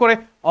অ্যাবজর্ব করে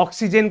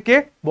অক্সিজেনকে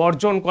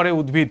বর্জন করে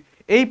উদ্ভিদ।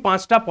 এই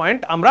পাঁচটা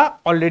পয়েন্ট আমরা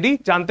অলরেডি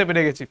জানতে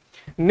পেরে গেছি।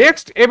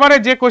 নেক্সট এবারে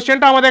যে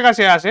কোশ্চেনটা আমাদের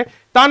কাছে আসে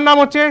তার নাম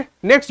হচ্ছে,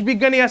 নেক্সট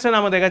বিজ্ঞানী আসেন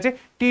আমাদের কাছে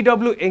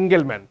TW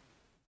এঙ্গেলম্যান।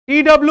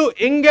 TW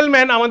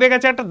এঙ্গেলম্যান আমাদের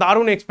কাছে একটা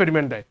দারুণ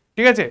এক্সপেরিমেন্ট দেয়।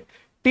 ঠিক আছে,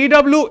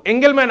 TW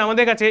এঙ্গেলম্যান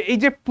আমাদের কাছে এই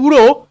যে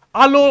পুরো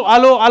আলো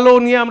আলো আলো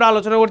নিয়ে আমরা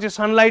আলোচনা করছি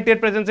সানলাইটের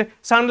প্রেজেন্সে।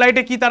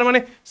 সানলাইটে কি, তার মানে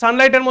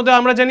সানলাইটের মধ্যে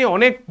আমরা জানি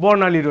অনেক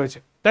বর্ণালী রয়েছে,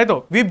 তাই তো,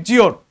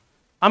 ভিবজিওর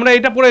আমরা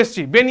এটা পড়ে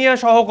এসেছি, বেনিয়া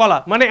সহকলা,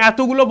 মানে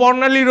এতগুলো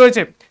বর্ণালী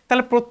রয়েছে,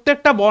 তাহলে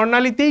প্রত্যেকটা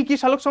বর্ণালীতেই কি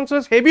সালোক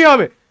সংশ্লেষ হেভি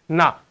হবে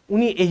না।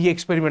 উনি এই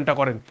এক্সপেরিমেন্টটা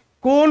করেন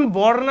কোন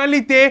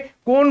বর্ণালীতে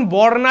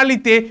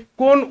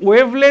কোন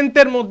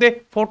ওয়েভলেন্থের মধ্যে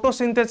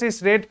ফটোসিনথেসিস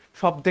রেট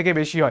সব থেকে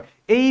বেশি হয়,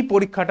 এই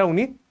পরীক্ষাটা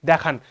উনি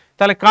দেখান।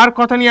 তাহলে কার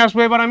কথা নিয়ে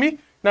আসবো এবার আমি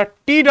না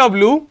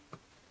TW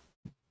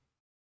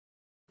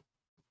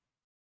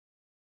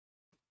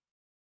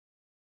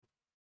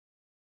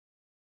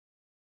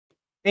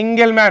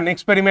এঙ্গেলম্যান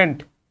এক্সপেরিমেন্ট।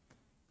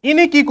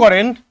 ইনি কি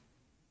করেন,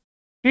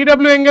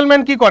 TW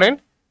এঙ্গেলম্যান কি করেন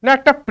না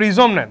একটা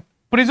প্রিজম নেন।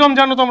 প্রিজম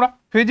জানো তোমরা,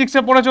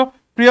 ফিজিক্সে পড়েছো,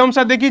 প্রিজম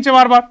স্যার দেখিয়েছে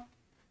বারবার।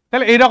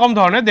 তাহলে এইরকম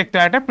ধরনের দেখতে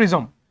হয় একটা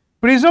প্রিজম।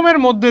 প্রিজমের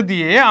মধ্যে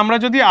দিয়ে আমরা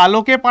যদি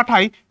আলোকে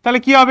পাঠাই তাহলে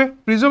কি হবে,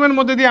 প্রিজমের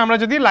মধ্যে দিয়ে আমরা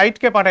যদি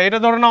লাইটকে পাঠাই, এটা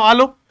ধরে নাও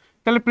আলো,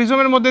 তাহলে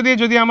প্রিজমের মধ্যে দিয়ে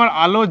যদি আমার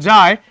আলো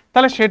যায়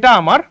তাহলে সেটা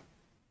আমার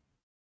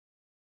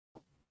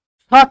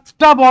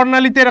 7টা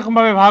বর্ণালীতে এরকম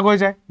ভাবে ভাগ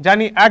হয়ে যায়।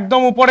 জানি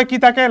একদম উপরে কি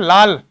থাকে,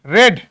 লাল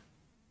রেড,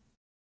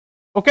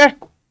 ওকে,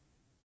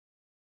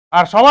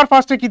 আর সবার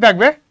ফার্স্টে কি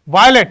থাকবে,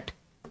 ভায়োলেট।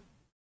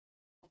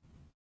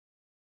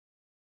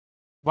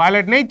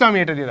 ভায়োলেট নেই তো আমি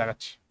এটা দিয়ে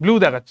দেখাচ্ছি, ব্লু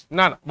দেখাচ্ছি,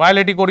 না না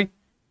ভায়োলেটই করি,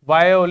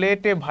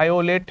 ভায়োলেটে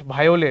ভায়োলেট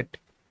ভায়োলেট,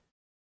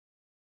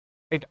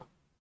 এটা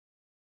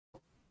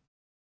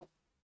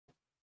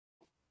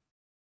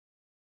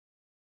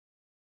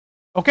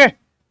ওকে।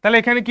 তাহলে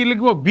এখানে কি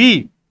লিখবো বি,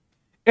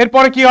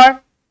 এরপরে কি হয়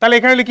তাহলে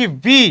এখানে লিখি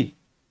ভি,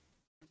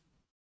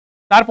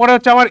 তারপরে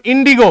হচ্ছে আমার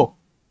ইন্ডিগো,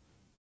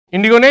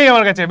 ইন্ডিগো নেই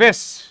আমার কাছে, বেশ,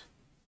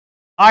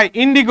 আই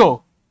ইন্ডিগো,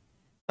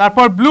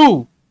 তারপর ব্লু,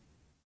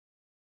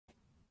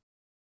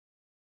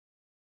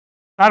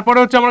 তারপরে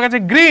হচ্ছে আমার কাছে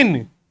গ্রিন,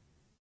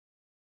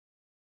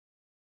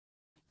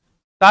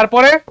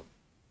 তারপরে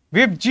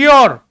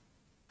ভিবজিওর,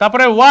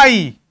 তারপরে ওয়াই,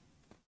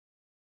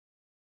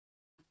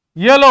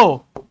 ইয়েলো,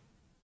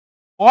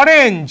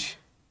 অরেঞ্জ,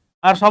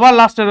 আর সবার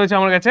লাস্টে রয়েছে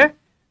আমার কাছে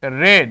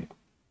রেড।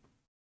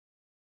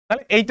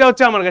 তাহলে এইটা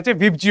হচ্ছে আমার কাছে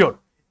ভিবজিওর।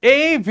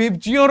 এই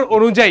ভিবজিওর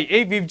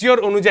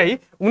অনুযায়ী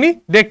উনি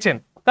দেখছেন।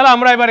 তাহলে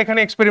আমরা এবার এখানে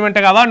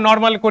এক্সপেরিমেন্টটাকে আবার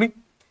নর্মাল করি।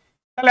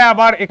 তাহলে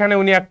আবার এখানে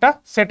উনি একটা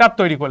সেটআপ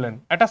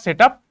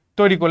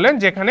তৈরি করলেন,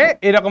 যেখানে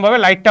এরকম ভাবে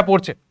লাইটটা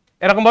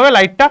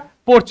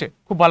পড়ছে,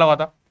 খুব ভালো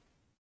কথা।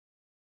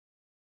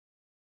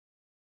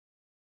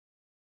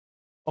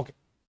 ওকে,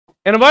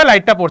 এরকম ভাবে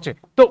লাইটটা পড়ছে,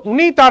 তো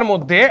উনি তার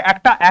মধ্যে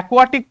একটা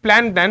অ্যাকোয়াটিক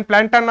প্ল্যান্ট দেন,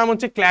 প্ল্যান্টটার নাম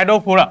হচ্ছে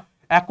ক্ল্যাডোফোরা।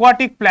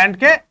 অ্যাকোয়াটিক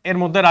প্ল্যান্টকে এর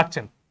মধ্যে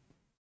রাখছেন,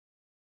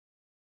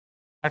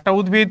 একটা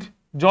উদ্ভিদ,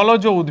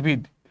 জলজ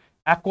উদ্ভিদ,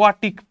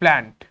 অ্যাকোয়াটিক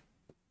প্ল্যান্ট।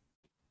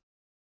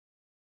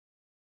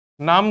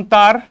 নাম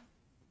তার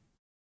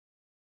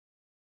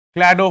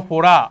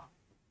ক্ল্যাডোফোরা।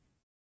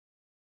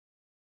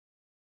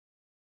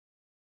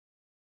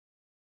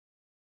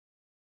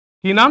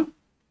 কি নাম?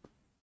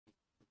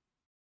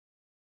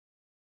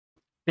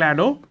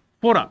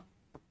 ক্ল্যাডোফোরা।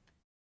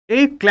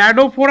 এই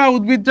ক্ল্যাডোফোরা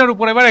উদ্ভিদটার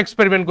উপর এবার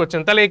এক্সপেরিমেন্ট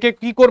করছেন। তাহলে একে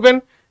কি করবেন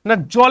না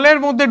জলের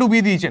মধ্যে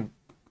ডুবিয়ে দিয়েছেন,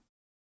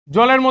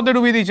 জলের মধ্যে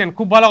ডুবিয়ে দিয়েছেন,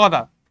 খুব ভালো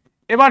কথা।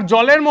 এবার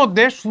জলের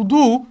মধ্যে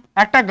শুধু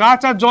একটা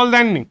গাছ আর জল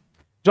দেননি,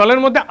 জলের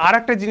মধ্যে আর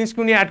একটা জিনিসকে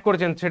উনি অ্যাড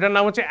করেছেন, সেটার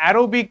নাম হচ্ছে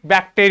অ্যারোবিক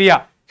ব্যাকটেরিয়া।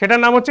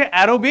 সেটার নাম হচ্ছে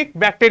অ্যারোবিক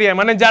ব্যাকটেরিয়া,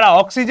 মানে যারা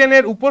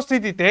অক্সিজেনের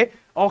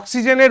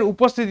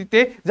উপস্থিতিতে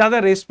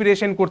যাদের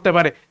রেসপিরেশন করতে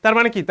পারে। তার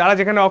মানে কি, তারা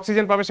যেখানে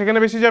অক্সিজেন পাবে সেখানে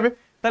বেশি যাবে।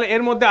 তাহলে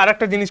এর মধ্যে আর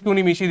একটা জিনিসকে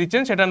উনি মিশিয়ে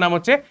দিচ্ছেন, সেটার নাম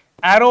হচ্ছে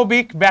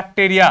অ্যারোবিক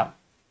ব্যাকটেরিয়া।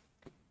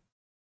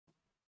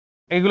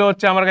 এগুলো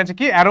হচ্ছে আমার কাছে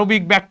কি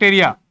অ্যারোবিক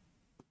ব্যাকটেরিয়া।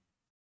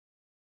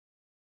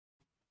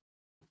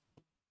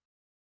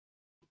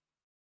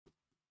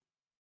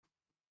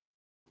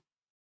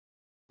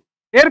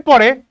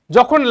 এরপরে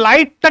যখন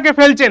লাইটটাকে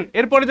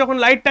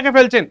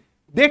ফেলছেন,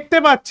 দেখতে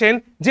পাচ্ছেন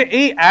যে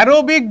এই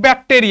অ্যারোবিক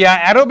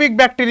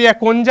ব্যাকটেরিয়া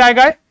কোন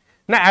জায়গায়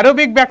না,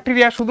 অ্যারোবিক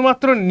ব্যাকটেরিয়া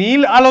শুধুমাত্র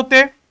নীল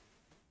আলোতে,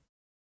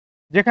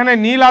 যেখানে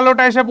নীল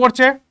আলোটা এসে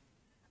পড়ছে,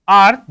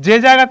 আর যে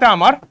জায়গাতে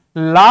আমার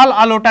লাল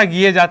আলোটা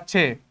গিয়ে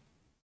যাচ্ছে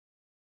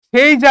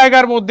সেই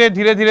জায়গার মধ্যে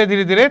ধীরে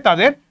ধীরে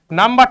তাদের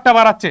নাম্বারটা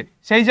বাড়াচ্ছে।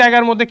 সেই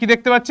জায়গার মধ্যে কি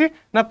দেখতে পাচ্ছি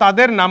না,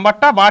 তাদের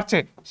নাম্বারটা বাড়ছে,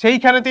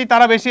 সেইখানেতেই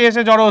তারা বেশি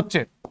এসে জড়ো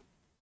হচ্ছে।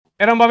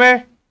 এরকম ভাবে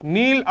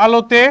নীল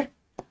আলোতে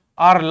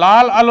আর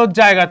লাল আলোর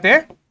জায়গাতে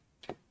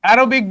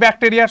অ্যারোবিক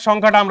ব্যাকটেরিয়ার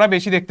সংখ্যাটা আমরা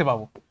বেশি দেখতে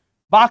পাবো,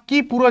 বাকি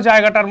পুরো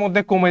জায়গাটার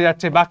মধ্যে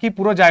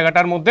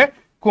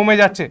কমে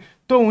যাচ্ছে।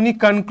 তো উনি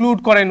কনক্লুড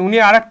করেন, উনি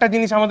আর একটা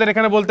জিনিস আমাদের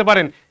এখানে বলতে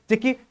পারেন যে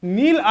কি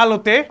নীল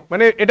আলোতে,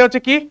 মানে এটা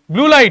হচ্ছে কি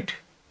ব্লু লাইট,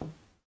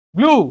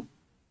 ব্লু,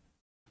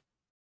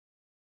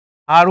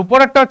 আর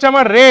উপরেরটা হচ্ছে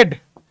আমার রেড,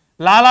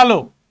 লাল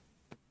আলো।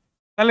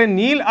 তাহলে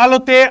নীল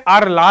আলোতে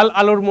আর লাল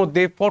আলোর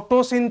মধ্যে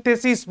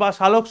ফটোসিনথেসিস বা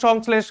সালোক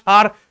সংশ্লেষ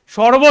হার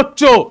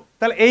সর্বোচ্চ।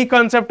 তাহলে এই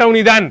কনসেপ্টটা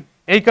উনি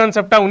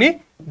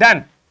দেন।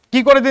 কি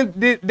করে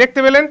দেখতে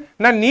পেলেন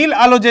না, নীল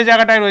আলো যে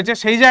জায়গাটায় রয়েছে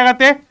সেই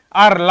জায়গাতে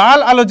আর লাল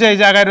আলো যে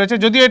জায়গায় রয়েছে,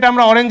 যদিও এটা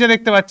আমরা অরেঞ্জে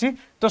দেখতে পাচ্ছি,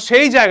 তো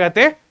সেই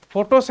জায়গাতে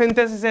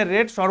ফটোসিনথেসিসের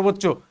রেট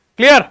সর্বোচ্চ।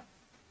 ক্লিয়ার?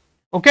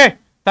 ওকে।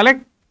 তাহলে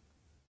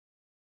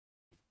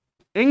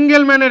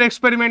এঙ্গেলম্যানের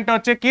এক্সপেরিমেন্টটা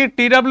হচ্ছে কি,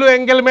 টিডব্লিউ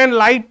এঙ্গেলম্যান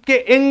লাইটকে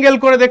এঙ্গেল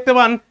করে দেখতে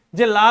পান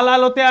যে লাল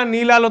আলোতে আর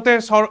নীল আলোতে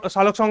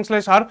সালোক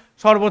সংশ্লেষ হার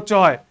সর্বোচ্চ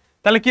হয়।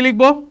 তাহলে কি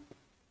লিখবো,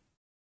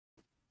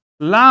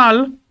 লাল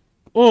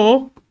ও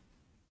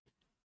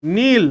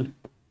নীল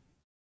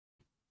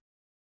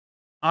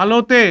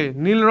আলোতে,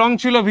 নীল রং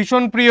ছিল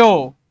ভীষণ প্রিয়,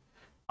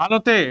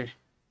 আলোতে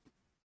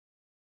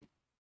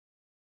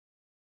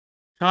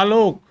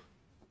সালোক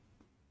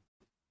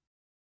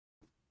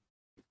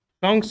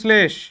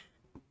সংশ্লেষ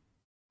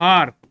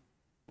হার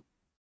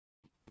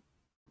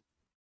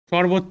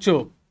সর্বোচ্চ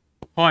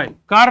হয়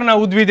কার না,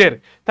 উদ্ভিদের।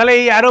 তাহলে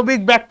এই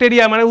অ্যারোবিক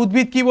ব্যাকটেরিয়া মানে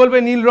উদ্ভিদ কি বলবে,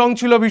 নীল রং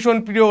ছিল ভীষণ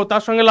প্রিয়,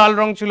 তার সঙ্গে লাল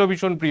রং ছিল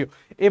ভীষণ প্রিয়।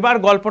 এবার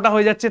গল্পটা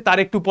হয়ে যাচ্ছে তার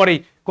একটু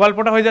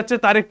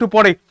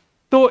পরেই,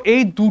 তো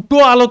এই দুটো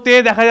আলোতে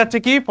দেখা যাচ্ছে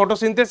কি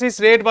ফটোসিনথেসিস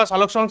রেট বা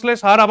সালোক সংশ্লেষ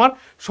হার আমার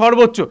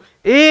সর্বোচ্চ।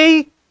 এই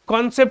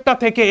কনসেপ্টটা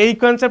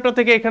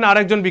থেকে এখানে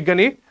আরেকজন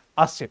বিজ্ঞানী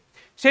আসছে,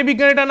 সেই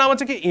বিজ্ঞানীটার নাম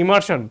হচ্ছে কি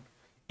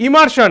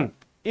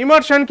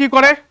ইমার্শন কি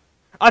করে,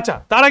 আচ্ছা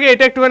তার আগে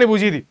এটা একটুখানি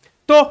বুঝিয়ে দিই।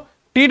 তো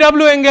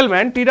টিডব্লিউ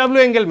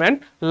এঙ্গেলম্যান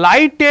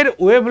লাইটের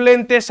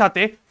ওয়েভলেন্থের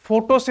সাথে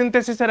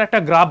ফটোসিনথেসিসের একটা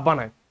গ্রাফ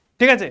বানায়।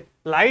 ঠিক আছে,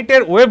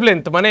 লাইটের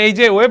ওয়েভলেন্থ মানে এই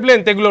যে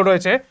ওয়েভলেন্থ এগুলো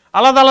রয়েছে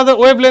আলাদা আলাদা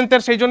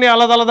ওয়েভলেন্থের, সেই জন্য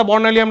আলাদা আলাদা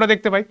বর্ণালী আমরা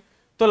দেখতে পাই।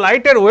 তো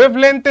লাইটের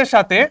ওয়েভলেন্থের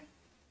সাথে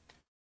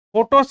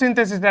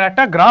ফটোসিনথেসিসের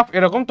একটা গ্রাফ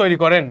এরকম তৈরি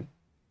করেন।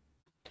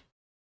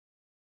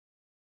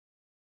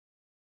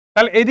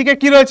 তাহলে এদিকে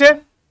কি রয়েছে,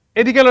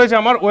 এদিকে রয়েছে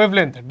আমার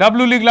ওয়েভলেন্থ,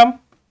 ডাব্লিউ লিখলাম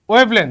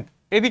ওয়েভলেন্থ,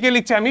 এদিকে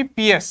লিখছি আমি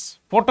পিএস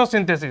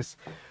ফটোসিনথেসিস।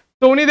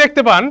 তো উনি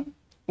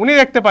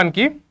দেখতে পান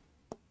কি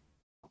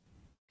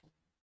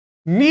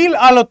নীল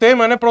আলোতে,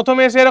 মানে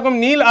প্রথমে এসে এরকম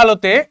নীল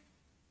আলোতে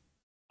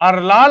আর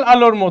লাল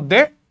আলোর মধ্যে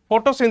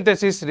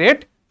ফটোসিনথেসিস রেট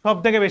সব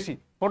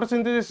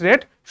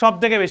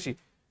থেকে বেশি।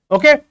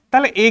 ওকে,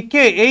 তাহলে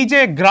একে এই যে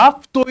গ্রাফ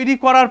তৈরি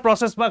করার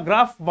প্রসেস বা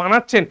গ্রাফ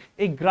বানাচ্ছেন,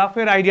 এই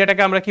গ্রাফের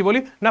আইডিয়াটাকে আমরা কি বলি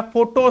না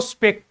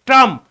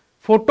ফটোস্পেকট্রাম।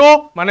 ফটো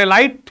মানে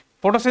লাইট,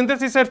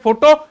 ফটোসিনথেসিসের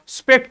ফটো,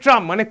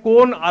 স্পেকট্রাম মানে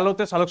কোন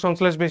আলোতে সালোক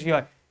সংশ্লেষ বেশি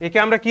হয়, একে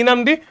আমরা কি নাম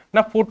দিই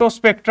না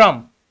ফটোস্পেকট্রাম।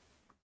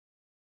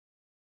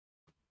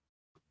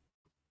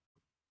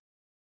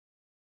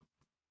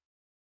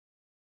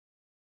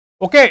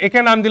 ওকে,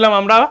 একে নাম দিলাম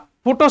আমরা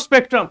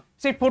ফটোস্পেকট্রাম।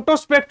 সেই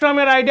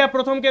ফটোস্পেকট্রামের আইডিয়া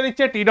প্রথম কে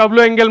দিচ্ছে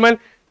টিডব্লিউ এঙ্গেলম্যান।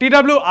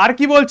 টিডব্লিউ আর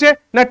কি বলছে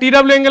না,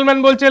 টিডব্লিউ এঙ্গেলম্যান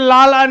বলছে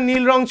লাল আর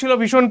নীল রং ছিল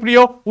ভীষণ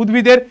প্রিয়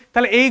উদ্ভিদের।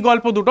 তাহলে এই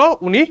গল্প দুটো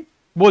উনি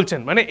বলছেন,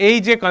 মানে এই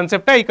যে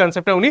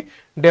কনসেপ্টটা উনি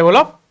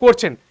ডেভেলপ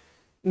করছেন।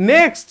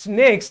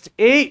 নেক্সট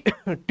এই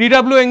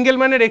টিডব্লিউ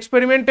এঙ্গেলম্যানের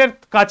এক্সপেরিমেন্টের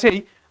কাছেই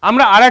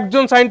আমরা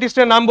আরেকজন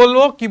সায়েন্টিস্টের নাম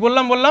বলবো, কি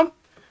বললাম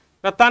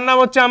তার নাম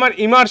হচ্ছে আমার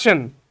ইমার্শন।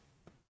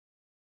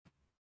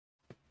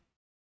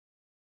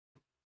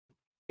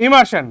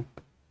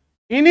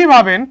 ইনি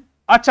ভাবেন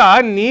আচ্ছা,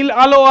 নীল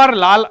আলো আর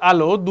লাল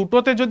আলো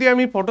দুটোতে যদি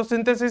আমি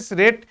ফটোসিনথেসিস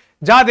রেট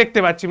যা দেখতে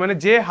পাচ্ছি, মানে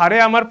যে হারে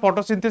আমার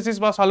ফটোসিনথেসিস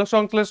বা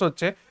সালোকসংশ্লেষ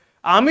হচ্ছে,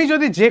 আমি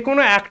যদি যে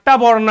কোনো একটা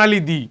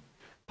বর্ণালী দিই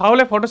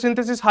তাহলে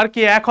ফটোসিনথেসিস হার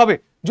কি এক হবে?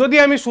 যদি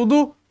আমি শুধু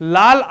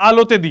লাল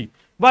আলোতে দিই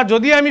বা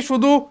যদি আমি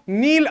শুধু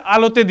নীল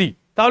আলোতে দিই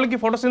তাহলে কি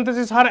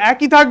ফটোসিনথেসিস হার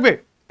একই থাকবে?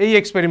 এই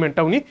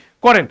এক্সপেরিমেন্টটা উনি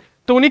করেন।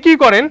 তো উনি কি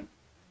করেন,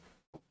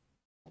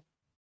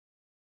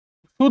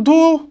 শুধু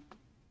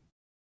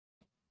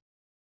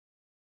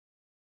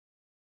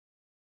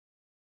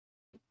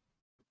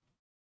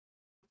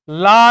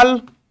লাল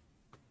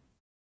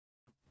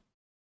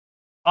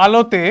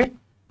আলোতে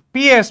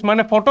পিএস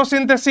মানে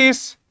ফটোসিনথেসিস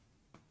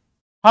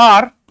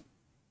হার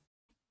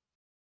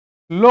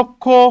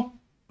লক্ষ্য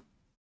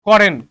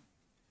করেন।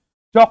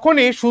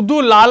 যখনই শুধু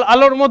লাল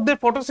আলোর মধ্যে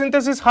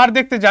ফটোসিনথেসিস হার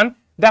দেখতে যান,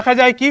 দেখা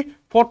যায় কি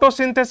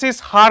ফটোসিনথেসিস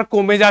হার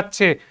কমে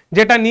যাচ্ছে,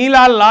 যেটা নীল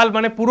আর লাল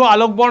মানে পুরো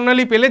আলোক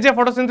বর্ণালী পেলে যে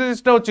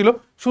ফটোসিনথেসিসটা হচ্ছিল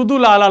শুধু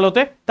লাল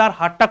আলোতে তার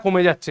হারটা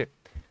কমে যাচ্ছে।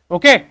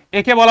 ওকে,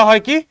 একে বলা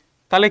হয় কি,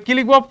 তাহলে কি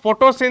লিখবো,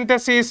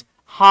 ফটোসিনথেসিস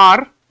হার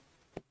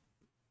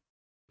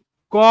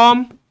কম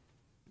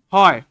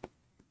হয়।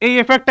 এই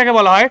এফেক্টটাকে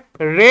বলা হয়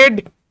রেড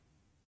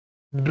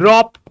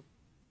ড্রপ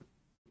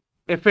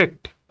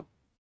এফেক্ট,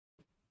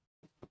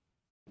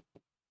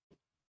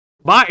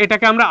 বা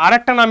এটাকে আমরা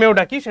আরেকটা নামেও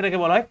ডাকি, সেটাকে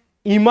বলা হয়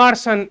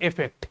ইমারশন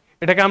এফেক্ট।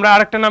 এটাকে আমরা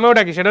আরেকটা নামেও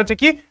ডাকি, সেটা হচ্ছে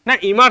কি না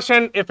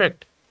ইমারশন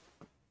এফেক্ট।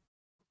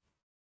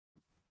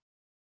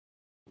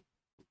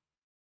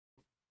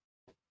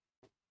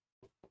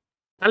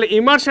 তাহলে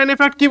ইমারশন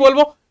এফেক্ট কি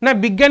বলবো না,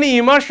 বিজ্ঞানী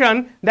ইমারশন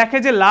দেখে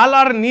যে লাল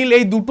আর নীল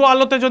এই দুটো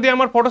আলোতে যদি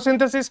আমার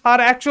ফটোসিনথেসিস হার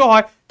 100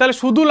 হয় তাহলে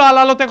শুধু লাল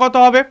আলোতে কত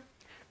হবে,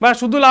 বা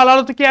শুধু লাল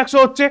আলোতে কি 100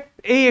 হচ্ছে।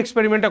 এই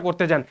এক্সপেরিমেন্টটা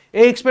করতে যান,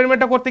 এই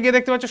এক্সপেরিমেন্টটা করতে গিয়ে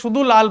দেখতে পাচ্ছে শুধু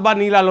লাল বা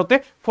নীল আলোতে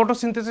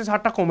ফটোসিনথেসিস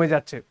হারটা কমে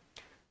যাচ্ছে।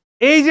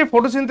 এই যে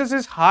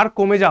ফটোসিনথেসিস হার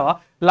কমে যাওয়া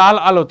লাল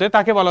আলোতে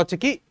তাকে বলা হচ্ছে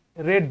কি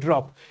রেড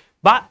ড্রপ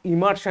বা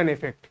ইমারশন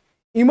এফেক্ট।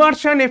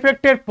 ইমারশন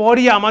এফেক্টের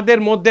পরই আমাদের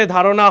মধ্যে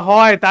ধারণা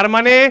হয় তার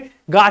মানে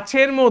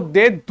গাছের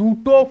মধ্যে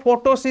দুটো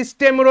ফটো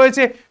সিস্টেম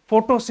রয়েছে।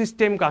 ফটো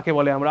সিস্টেম কাকে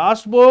বলে আমরা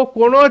আসবো,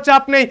 কোনো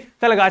চাপ নেই।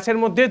 তাহলে গাছের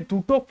মধ্যে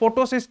দুটো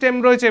ফটো সিস্টেম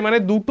রয়েছে, মানে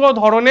দুটো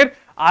ধরনের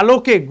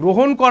আলোকে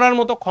গ্রহণ করার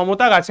মতো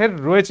ক্ষমতা গাছের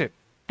রয়েছে।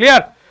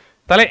 ক্লিয়ার?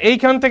 তাহলে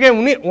এইখান থেকে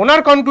উনি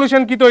ওনার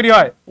কনক্লুশন কি তৈরি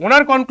হয়,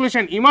 ওনার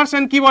কনক্লুশন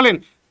ইমারশন কি বলেন,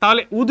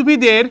 তাহলে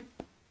উদ্ভিদের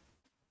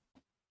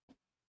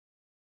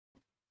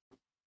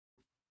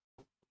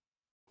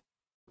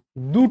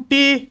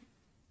দুটি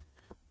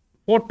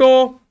ফটো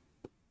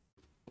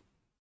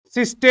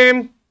সিস্টেম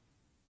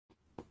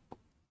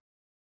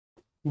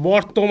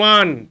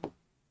বর্তমান,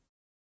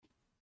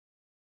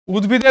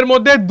 উদ্ভিদের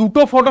মধ্যে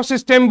দুটো ফটো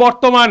সিস্টেম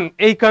বর্তমান,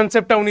 এই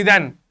কনসেপ্টটা উনি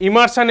দেন।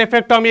 ইমারশন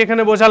এফেক্টও আমি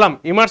এখানে বোঝালাম,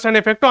 ইমারশন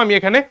এফেক্টও আমি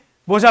এখানে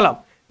বোঝালাম।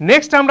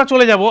 নেক্সট আমরা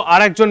চলে যাব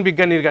আরেকজন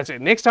বিজ্ঞানীর কাছে,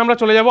 নেক্সট আমরা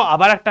চলে যাব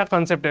আবার একটা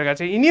কনসেপ্টের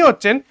কাছে। ইনি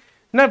হচ্ছেন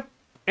না,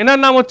 এনার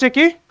নাম হচ্ছে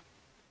কি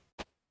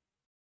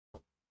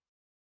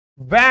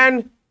ভ্যান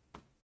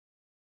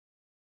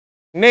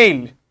নেইল।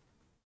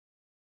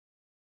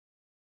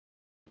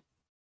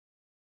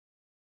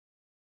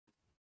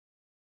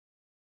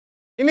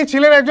 ইনি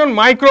ছিলেন একজন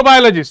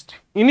মাইক্রোবায়োলজিস্ট,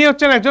 ইনি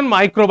হচ্ছেন একজন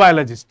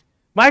মাইক্রোবায়োলজিস্ট।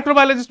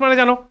 মাইক্রোবায়োলজিস্ট মানে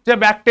জানো যে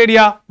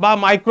ব্যাকটেরিয়া বা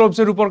মাইক্রোবস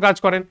এর উপর কাজ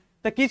করেন।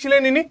 তা কি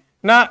ছিলেন ইনি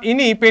না,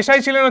 ইনি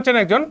পেশায় ছিলেন হচ্ছেন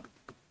একজন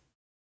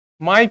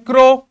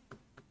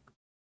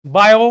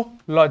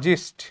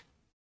মাইক্রোবায়োলজিস্ট।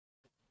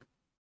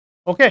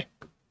 ওকে,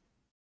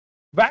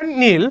 ভ্যান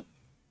নিল,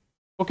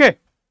 ওকে,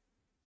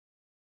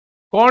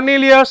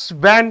 কর্নেলিয়াস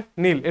ভ্যান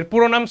নিল, এর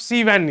পুরো নাম সি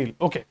ভ্যান নিল।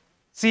 ওকে,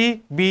 সি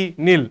বি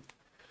নিল।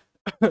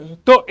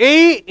 তো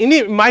এই ইনি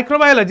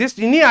মাইক্রোবায়োলজিস্ট,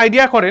 ইনি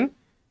আইডিয়া করেন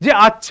যে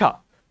আচ্ছা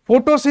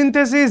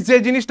ফটোসিনথেসিস যে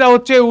জিনিসটা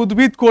হচ্ছে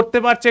উদ্ভিদ করতে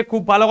পারছে,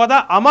 খুব ভালো কথা,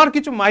 আমার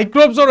কিছু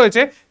মাইক্রোবসও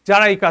রয়েছে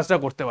যারা এই কাজটা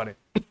করতে পারে।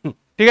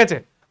 ঠিক আছে,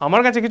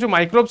 আমার কাছে কিছু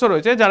মাইক্রোবসও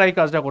রয়েছে যারা এই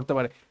কাজটা করতে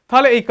পারে।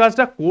 তাহলে এই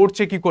কাজটা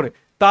করছে কি করে?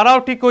 তারাও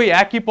ঠিক ওই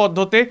একই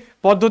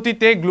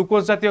পদ্ধতিতে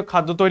গ্লুকোজ জাতীয়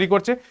খাদ্য তৈরি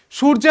করছে।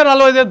 সূর্যের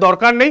আলো এদের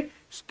দরকার নেই,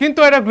 কিন্তু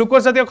এরা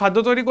গ্লুকোজ জাতীয় খাদ্য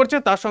তৈরি করছে,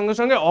 তার সঙ্গে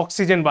সঙ্গে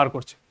অক্সিজেন বার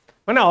করছে,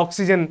 মানে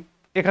অক্সিজেন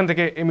এখান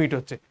থেকে এমিট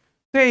হচ্ছে।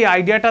 তো এই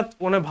আইডিয়াটা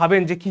মনে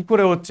ভাবেন যে কি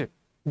করে হচ্ছে,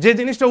 যে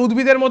জিনিসটা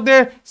উদ্ভিদের মধ্যে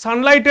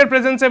সানলাইটের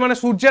প্রেজেন্সে মানে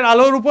সূর্যের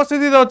আলোর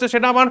উপস্থিতিতে হচ্ছে,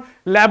 সেটা আমার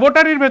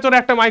ল্যাবরেটরির ভেতরে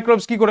একটা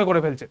মাইক্রোবস কি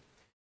করে ফেলছে।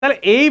 তাহলে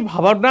এই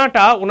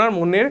ভাবনাটা ওনার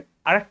মনের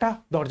আরেকটা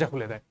দরজা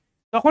খুলে দেয়।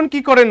 তখন কি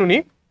করেন উনি,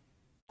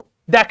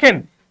 দেখেন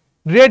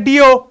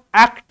রেডিও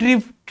অ্যাক্টিভ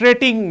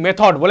ট্রেটিং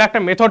মেথড বলে একটা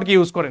মেথডকে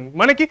ইউজ করেন।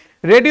 মানে কি,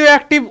 রেডিও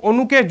অ্যাক্টিভ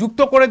অণুকে যুক্ত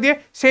করে দিয়ে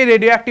সেই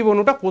রেডিও অ্যাক্টিভ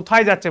অণুটা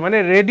কোথায় যাচ্ছে, মানে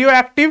রেডিও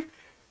অ্যাক্টিভ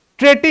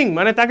ট্রেটিং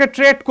মানে তাকে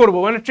ট্রেক করব,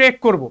 মানে ট্রেক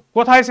করব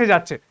কোথায় সে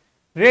যাচ্ছে।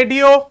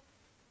 Radio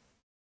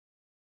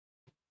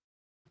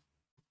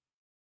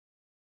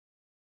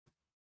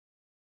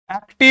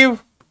active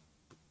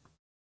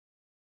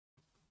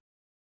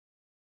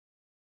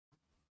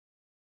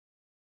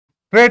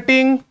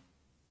ট্রেটিং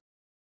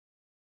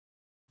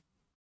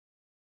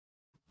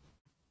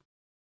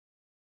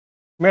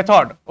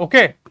method.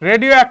 ওকে,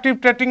 রেডিও অ্যাক্টিভ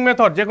ট্রেটিং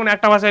মেথড, যে কোনো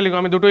একটা ভাষায় লিখো,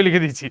 আমি দুটোই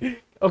লিখে দিচ্ছি।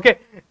 ওকে,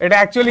 এটা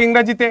অ্যাকচুয়ালি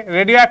ইংরেজিতে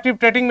রেডিও অ্যাক্টিভ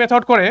ট্রেটিং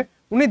মেথড করে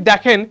উনি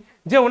দেখেন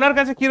যে ওনার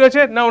কাছে কি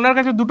রয়েছে না, ওনার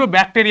কাছে দুটো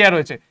ব্যাকটেরিয়া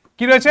রয়েছে।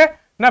 কি রয়েছে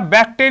না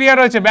ব্যাকটেরিয়া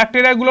রয়েছে।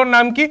 ব্যাকটেরিয়াগুলোর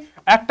নাম কি?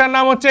 একটার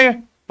নাম হচ্ছে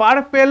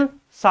পার্পেল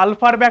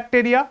সালফার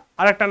ব্যাকটেরিয়া,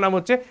 আর একটার নাম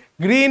হচ্ছে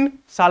গ্রিন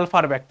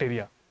সালফার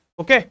ব্যাকটেরিয়া।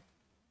 ওকে,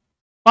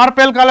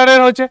 পার্পেল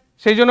কালারের হয়েছে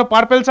সেই জন্য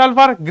পার্পেল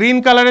সালফার, গ্রিন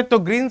কালারের তো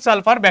green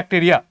sulphur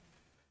bacteria.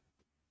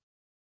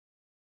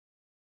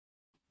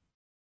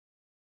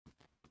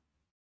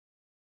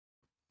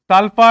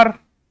 Sulphur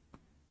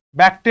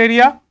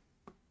bacteria,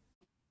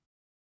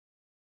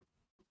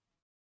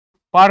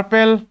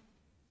 purple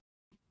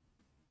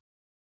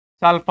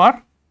sulphur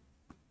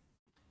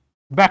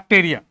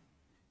bacteria.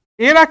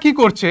 এরা কি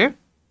করছে?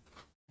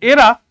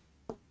 এরা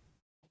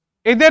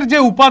এদের যে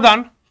উপাদান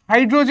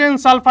হাইড্রোজেন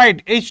সালফাইড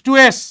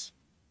H2S,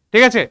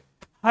 ঠিক আছে,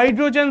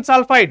 হাইড্রোজেন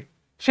সালফাইড,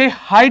 সেই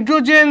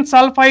হাইড্রোজেন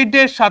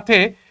সালফাইডের সাথে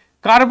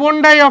কার্বন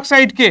ডাই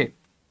অক্সাইডকে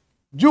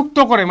যুক্ত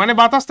করে, মানে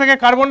বাতাস থেকে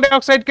কার্বন ডাই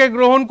অক্সাইডকে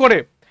গ্রহণ করে,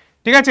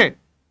 ঠিক আছে,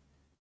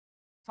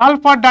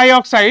 sulphur die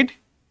oxide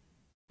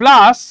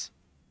plus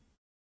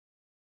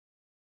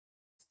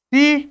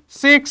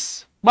C6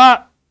 বা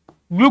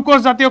গ্লুকোজ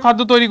জাতীয়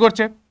খাদ্য তৈরি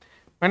করছে,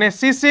 মানে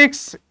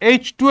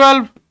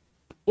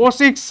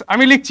C6H12O6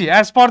 আমি লিখছি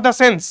অ্যাজ পার দ্য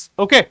সেন্স।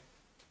 ওকে,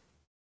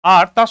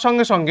 আর তার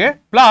সঙ্গে সঙ্গে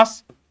প্লাস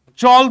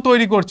জল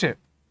তৈরি করছে।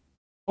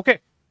 ওকে,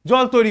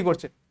 জল তৈরি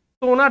করছে।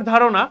 তো ওনার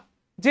ধারণা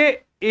যে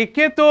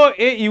একে তো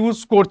এ ইউজ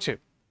করছে,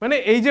 মানে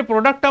এই যে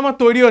প্রোডাক্টটা আমার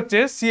তৈরি হচ্ছে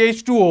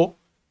CH2O,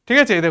 ঠিক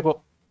আছে, দেখো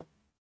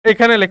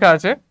এখানে লেখা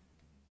আছে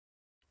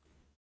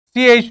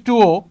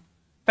CH2O,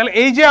 তাহলে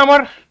এই যে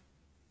আমার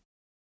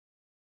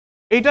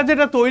এইটা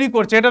যেটা তৈরি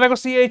করছে এটা দেখো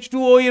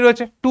CH2O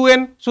রয়েছে,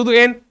 2N, শুধু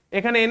N,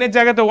 এখানে N এর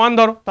জায়গাতে 1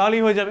 ধরো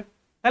তাহলেই হয়ে যাবে।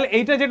 তাহলে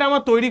এইটা যেটা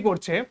আমার তৈরি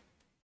করছে,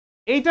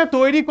 এইটা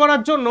তৈরি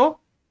করার জন্য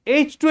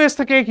H2S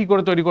থেকে কি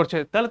করে তৈরি করছে?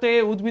 তাহলে তো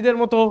এই উদ্ভিদের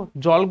মতো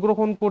জল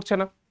গ্রহণ করছে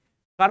না,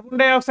 কার্বন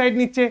ডাই অক্সাইড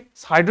নিচ্ছে,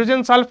 হাইড্রোজেন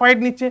সালফাইড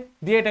নিচ্ছে,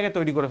 দিয়ে এটাকে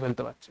তৈরি করে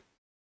ফেলতে পারছে।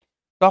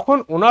 তখন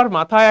ওনার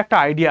মাথায় একটা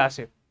আইডিয়া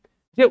আসে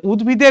যে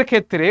উদ্ভিদের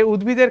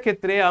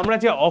ক্ষেত্রে আমরা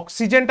যে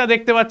অক্সিজেনটা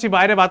দেখতে পাচ্ছি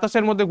বাইরে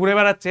বাতাসের মধ্যে ঘুরে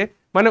বেড়াচ্ছে,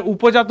 মানে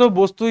উপজাত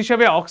বস্তু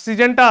হিসেবে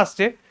অক্সিজেনটা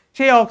আসছে,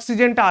 সেই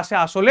অক্সিজেনটা আসে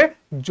আসলে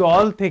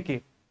জল থেকে।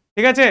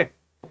 ঠিক আছে,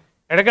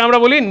 এটাকে আমরা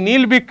বলি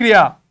নীল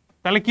বিক্রিয়া।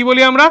 তাহলে কি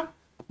বলি আমরা?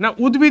 না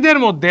উদ্ভিদের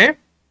মধ্যে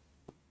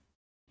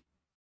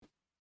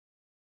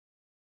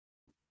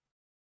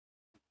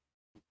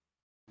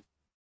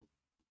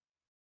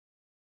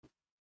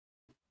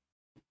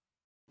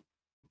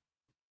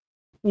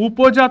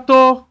উপজাত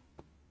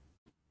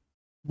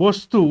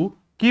বস্তু,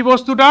 কি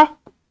বস্তুটা?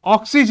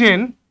 অক্সিজেন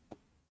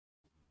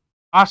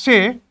আসে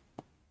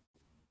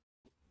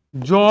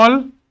জল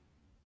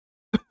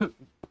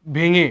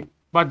ভেঙে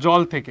বা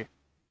জল থেকে।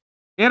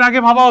 এর আগে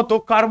ভাবা হতো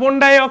কার্বন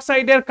ডাই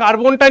অক্সাইডের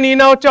কার্বনটা নিয়ে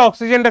নেওয়া হচ্ছে,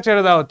 অক্সিজেনটা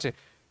ছেড়ে দেওয়া হচ্ছে।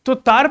 তো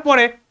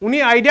তারপরে উনি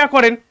আইডিয়া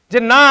করেন যে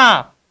না,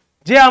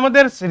 যে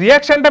আমাদের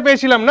রিয়াকশনটা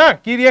পেয়েছিলাম, না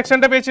কি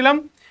রিয়াকশনটা পেয়েছিলাম,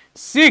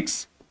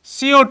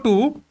 6CO2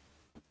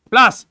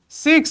 প্লাস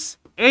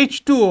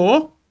 6H2O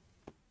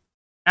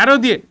অ্যারো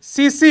দিয়ে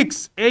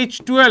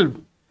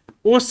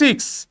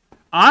C6H12O6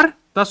 আর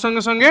তার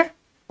সঙ্গে সঙ্গে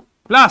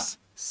প্লাস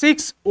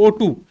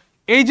 6O2।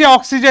 এই যে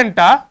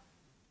অক্সিজেনটা,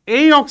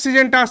 এই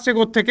অক্সিজেনটা আসছে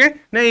কোত্থেকে?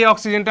 না এই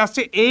অক্সিজেনটা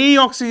আসছে এই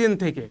অক্সিজেন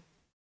থেকে,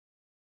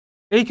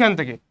 এইখান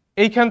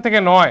থেকে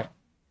নয়,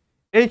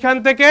 এইখান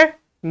থেকে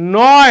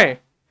নয়।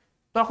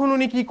 তখন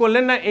উনি কি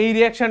করলেন? না এই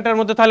রিয়াকশনটার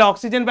মধ্যে তাহলে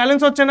অক্সিজেন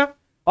ব্যালেন্স হচ্ছে না,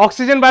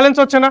 অক্সিজেন ব্যালেন্স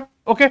হচ্ছে না।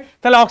 ওকে,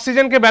 তাহলে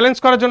অক্সিজেনকে ব্যালেন্স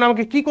করার জন্য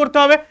আমাকে কি করতে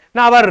হবে?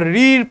 না আবার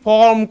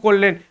রিফর্ম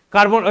করলেন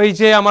কার্বন, ওই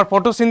যে আমার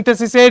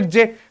ফটোসিনথেসিসের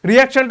যে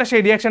রিয়াকশনটা,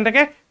 সেই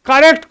রিয়াকশনটাকে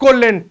কারেক্ট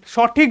করলেন,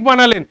 সঠিক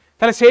বানালেন।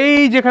 তাহলে সেই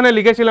যেখানে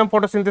লিখেছিলাম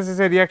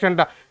ফটোসিনথেসিসের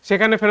রিয়াকশনটা,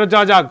 সেখানে ফেরত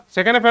যাওয়া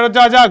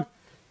যাক,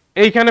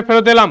 এইখানে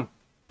ফেরত এলাম,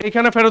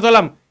 এইখানে ফেরত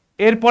এলাম।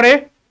 এরপরে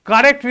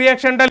কারেক্ট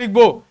রিয়াকশনটা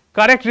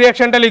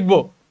লিখবো,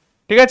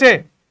 ঠিক আছে।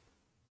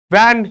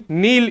 ভ্যান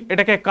নীল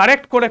এটাকে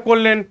কারেক্ট করে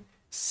করলেন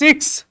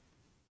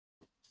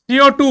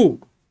 6CO2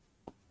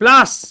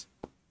 প্লাস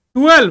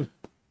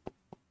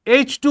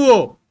 12H2O।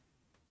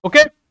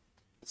 ওকে,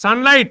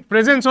 সানলাইট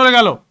প্রেজেন্স হয়ে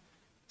গেল,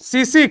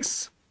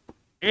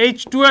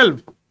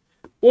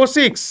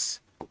 C6H12O6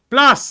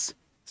 plus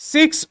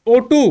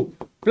 6O2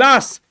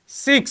 plus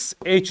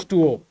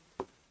 6H2O।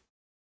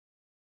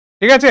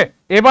 ঠিক আছে,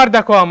 এবার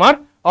দেখো আমার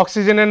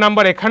অক্সিজেনের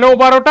নাম্বার এখানেও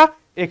 12টা,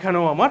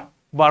 এখানেও আমার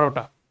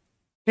 12টা।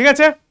 ঠিক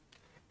আছে,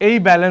 এই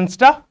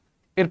ব্যালেন্সটা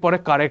এরপরে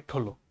কারেক্ট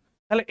হলো।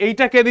 তাহলে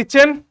এইটা কে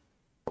দিচ্ছেন?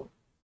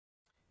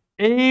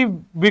 এই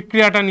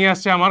বিক্রিয়াটা নিয়ে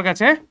আসছে আমার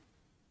কাছে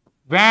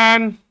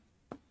ভ্যান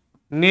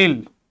নীল।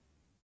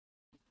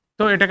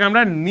 তো এটাকে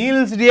আমরা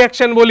নীলস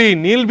রিঅ্যাকশন বলি।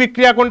 নীল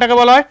বিক্রিয়া কোনটাকে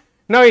বলা হয়?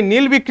 না ওই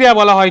নীল বিক্রিয়া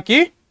বলা হয় কি,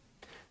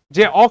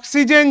 যে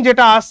অক্সিজেন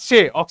যেটা আসছে,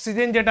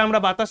 অক্সিজেন যেটা আমরা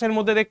বাতাসের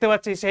মধ্যে দেখতে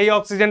পাচ্ছি, সেই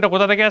অক্সিজেনটা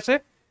কোথা থেকে আসে?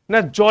 না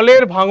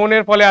জলের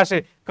ভাঙনের ফলে আসে।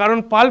 কারণ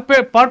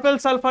পার্পেল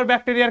সালফার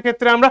ব্যাকটেরিয়ার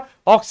ক্ষেত্রে আমরা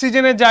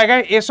অক্সিজেনের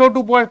জায়গায় SO2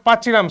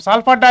 পাচ্ছিলাম,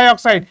 সালফার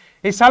ডাইঅক্সাইড।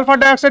 এই সালফার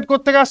ডাইঅক্সাইড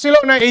কোথেকে আসছিল?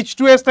 না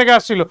H2S থেকে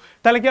আসছিল।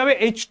 তাহলে কি হবে?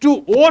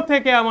 H2O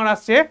থেকে আমার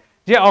আসছে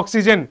যে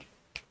অক্সিজেন।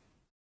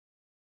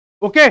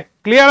 ওকে,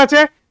 ক্লিয়ার আছে?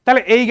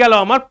 তাহলে এই গেল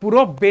আমার পুরো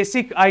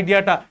বেসিক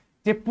আইডিয়াটা,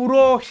 যে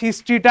পুরো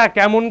হিস্ট্রিটা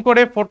কেমন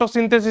করে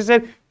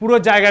ফটোসিনথেসিসের পুরো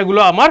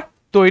জায়গাগুলো আমার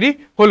তৈরি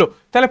হলো।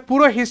 তাহলে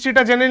পুরো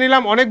হিস্ট্রিটা জেনে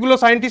নিলাম, অনেকগুলো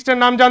সায়েন্টিস্টের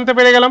নাম জানতে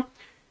পেরে গেলাম।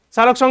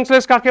 সালোক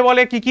সংশ্লেষ কাকে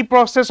বলে, কি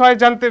প্রসেস হয়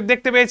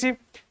দেখতে পেয়েছি।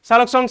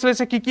 সালোক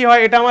সংশ্লেষে কি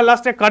হয় এটা আমার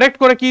লাস্টে কারেক্ট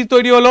করে কি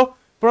তৈরি হলো,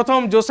 প্রথম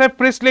জোসেফ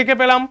প্রিস্টলিকে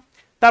পেলাম,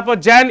 তারপর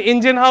জ্যান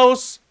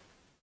ইঞ্জিনহাউস,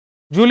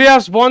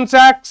 জুলিয়াস বন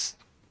স্যাক্স,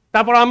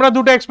 তারপর আমরা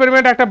দুটো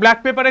এক্সপেরিমেন্ট, একটা ব্ল্যাক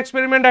পেপার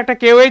এক্সপেরিমেন্ট, একটা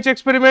কেওএইচ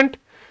এক্সপেরিমেন্ট,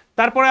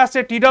 তারপরে আসছে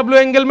টিডব্লিউ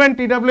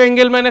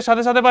এঙ্গেলম্যানের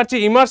সাথে সাথে পাচ্ছি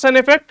ইমার্সন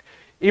এফেক্ট।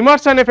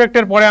 ইমার্সন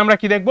এফেক্টের পরে আমরা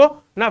কি দেখবো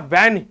না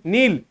ভ্যান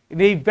নিল,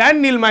 এই ভ্যান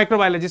নিল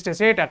মাইক্রোবায়োলজিস্ট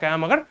এসে এটাকে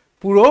আমার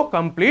পুরো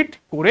কমপ্লিট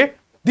করে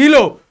দিল।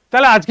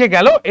 তাহলে আজকে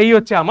গেল এই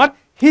হচ্ছে আমার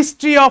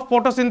হিস্ট্রি অফ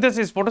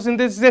ফটোসিনথেসিস,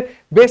 ফটোসিনথেসিসের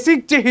বেসিক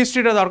যে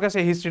হিস্ট্রিটা দরকার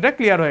সেই হিস্ট্রিটা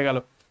ক্লিয়ার হয়ে গেল।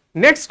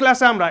 নেক্সট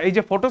ক্লাসে আমরা এই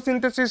যে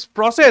ফটোসিনথেসিস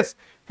প্রসেস,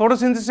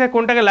 ফটোসিনথেসিসে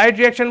কোনটাকে লাইট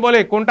রিঅ্যাকশন বলে,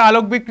 কোনটা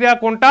আলোক বিক্রিয়া,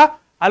 কোনটা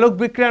আলোক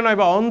বিক্রিয়া নয়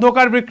বা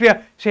অন্ধকার বিক্রিয়া,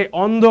 সেই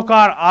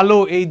অন্ধকার আলো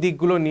এই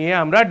দিকগুলো নিয়ে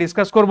আমরা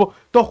ডিসকাস করব।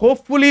 তো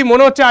হোপফুলি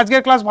মনে হচ্ছে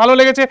আজকের ক্লাস ভালো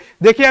লেগেছে।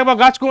 দেখি একবার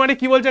গাছকুমারী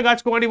কি বলছে,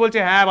 গাছকুমারী বলছে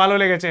হ্যাঁ ভালো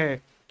লেগেছে।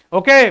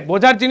 ওকে,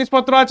 বোঝার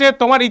জিনিসপত্র আছে,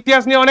 তোমার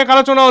ইতিহাস নিয়ে অনেক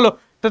আলোচনা হলো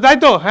তো, তাই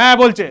তো? হ্যাঁ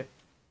বলছে,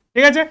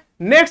 ঠিক আছে।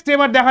 নেক্সট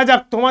এবার দেখা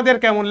যাক তোমাদের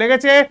কেমন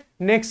লেগেছে।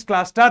 নেক্সট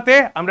ক্লাসটাতে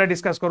আমরা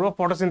ডিসকাস করব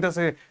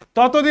ফটোসিনথেসিস।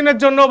 ততদিনের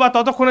জন্য বা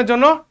ততক্ষণের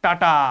জন্য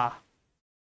টাটা।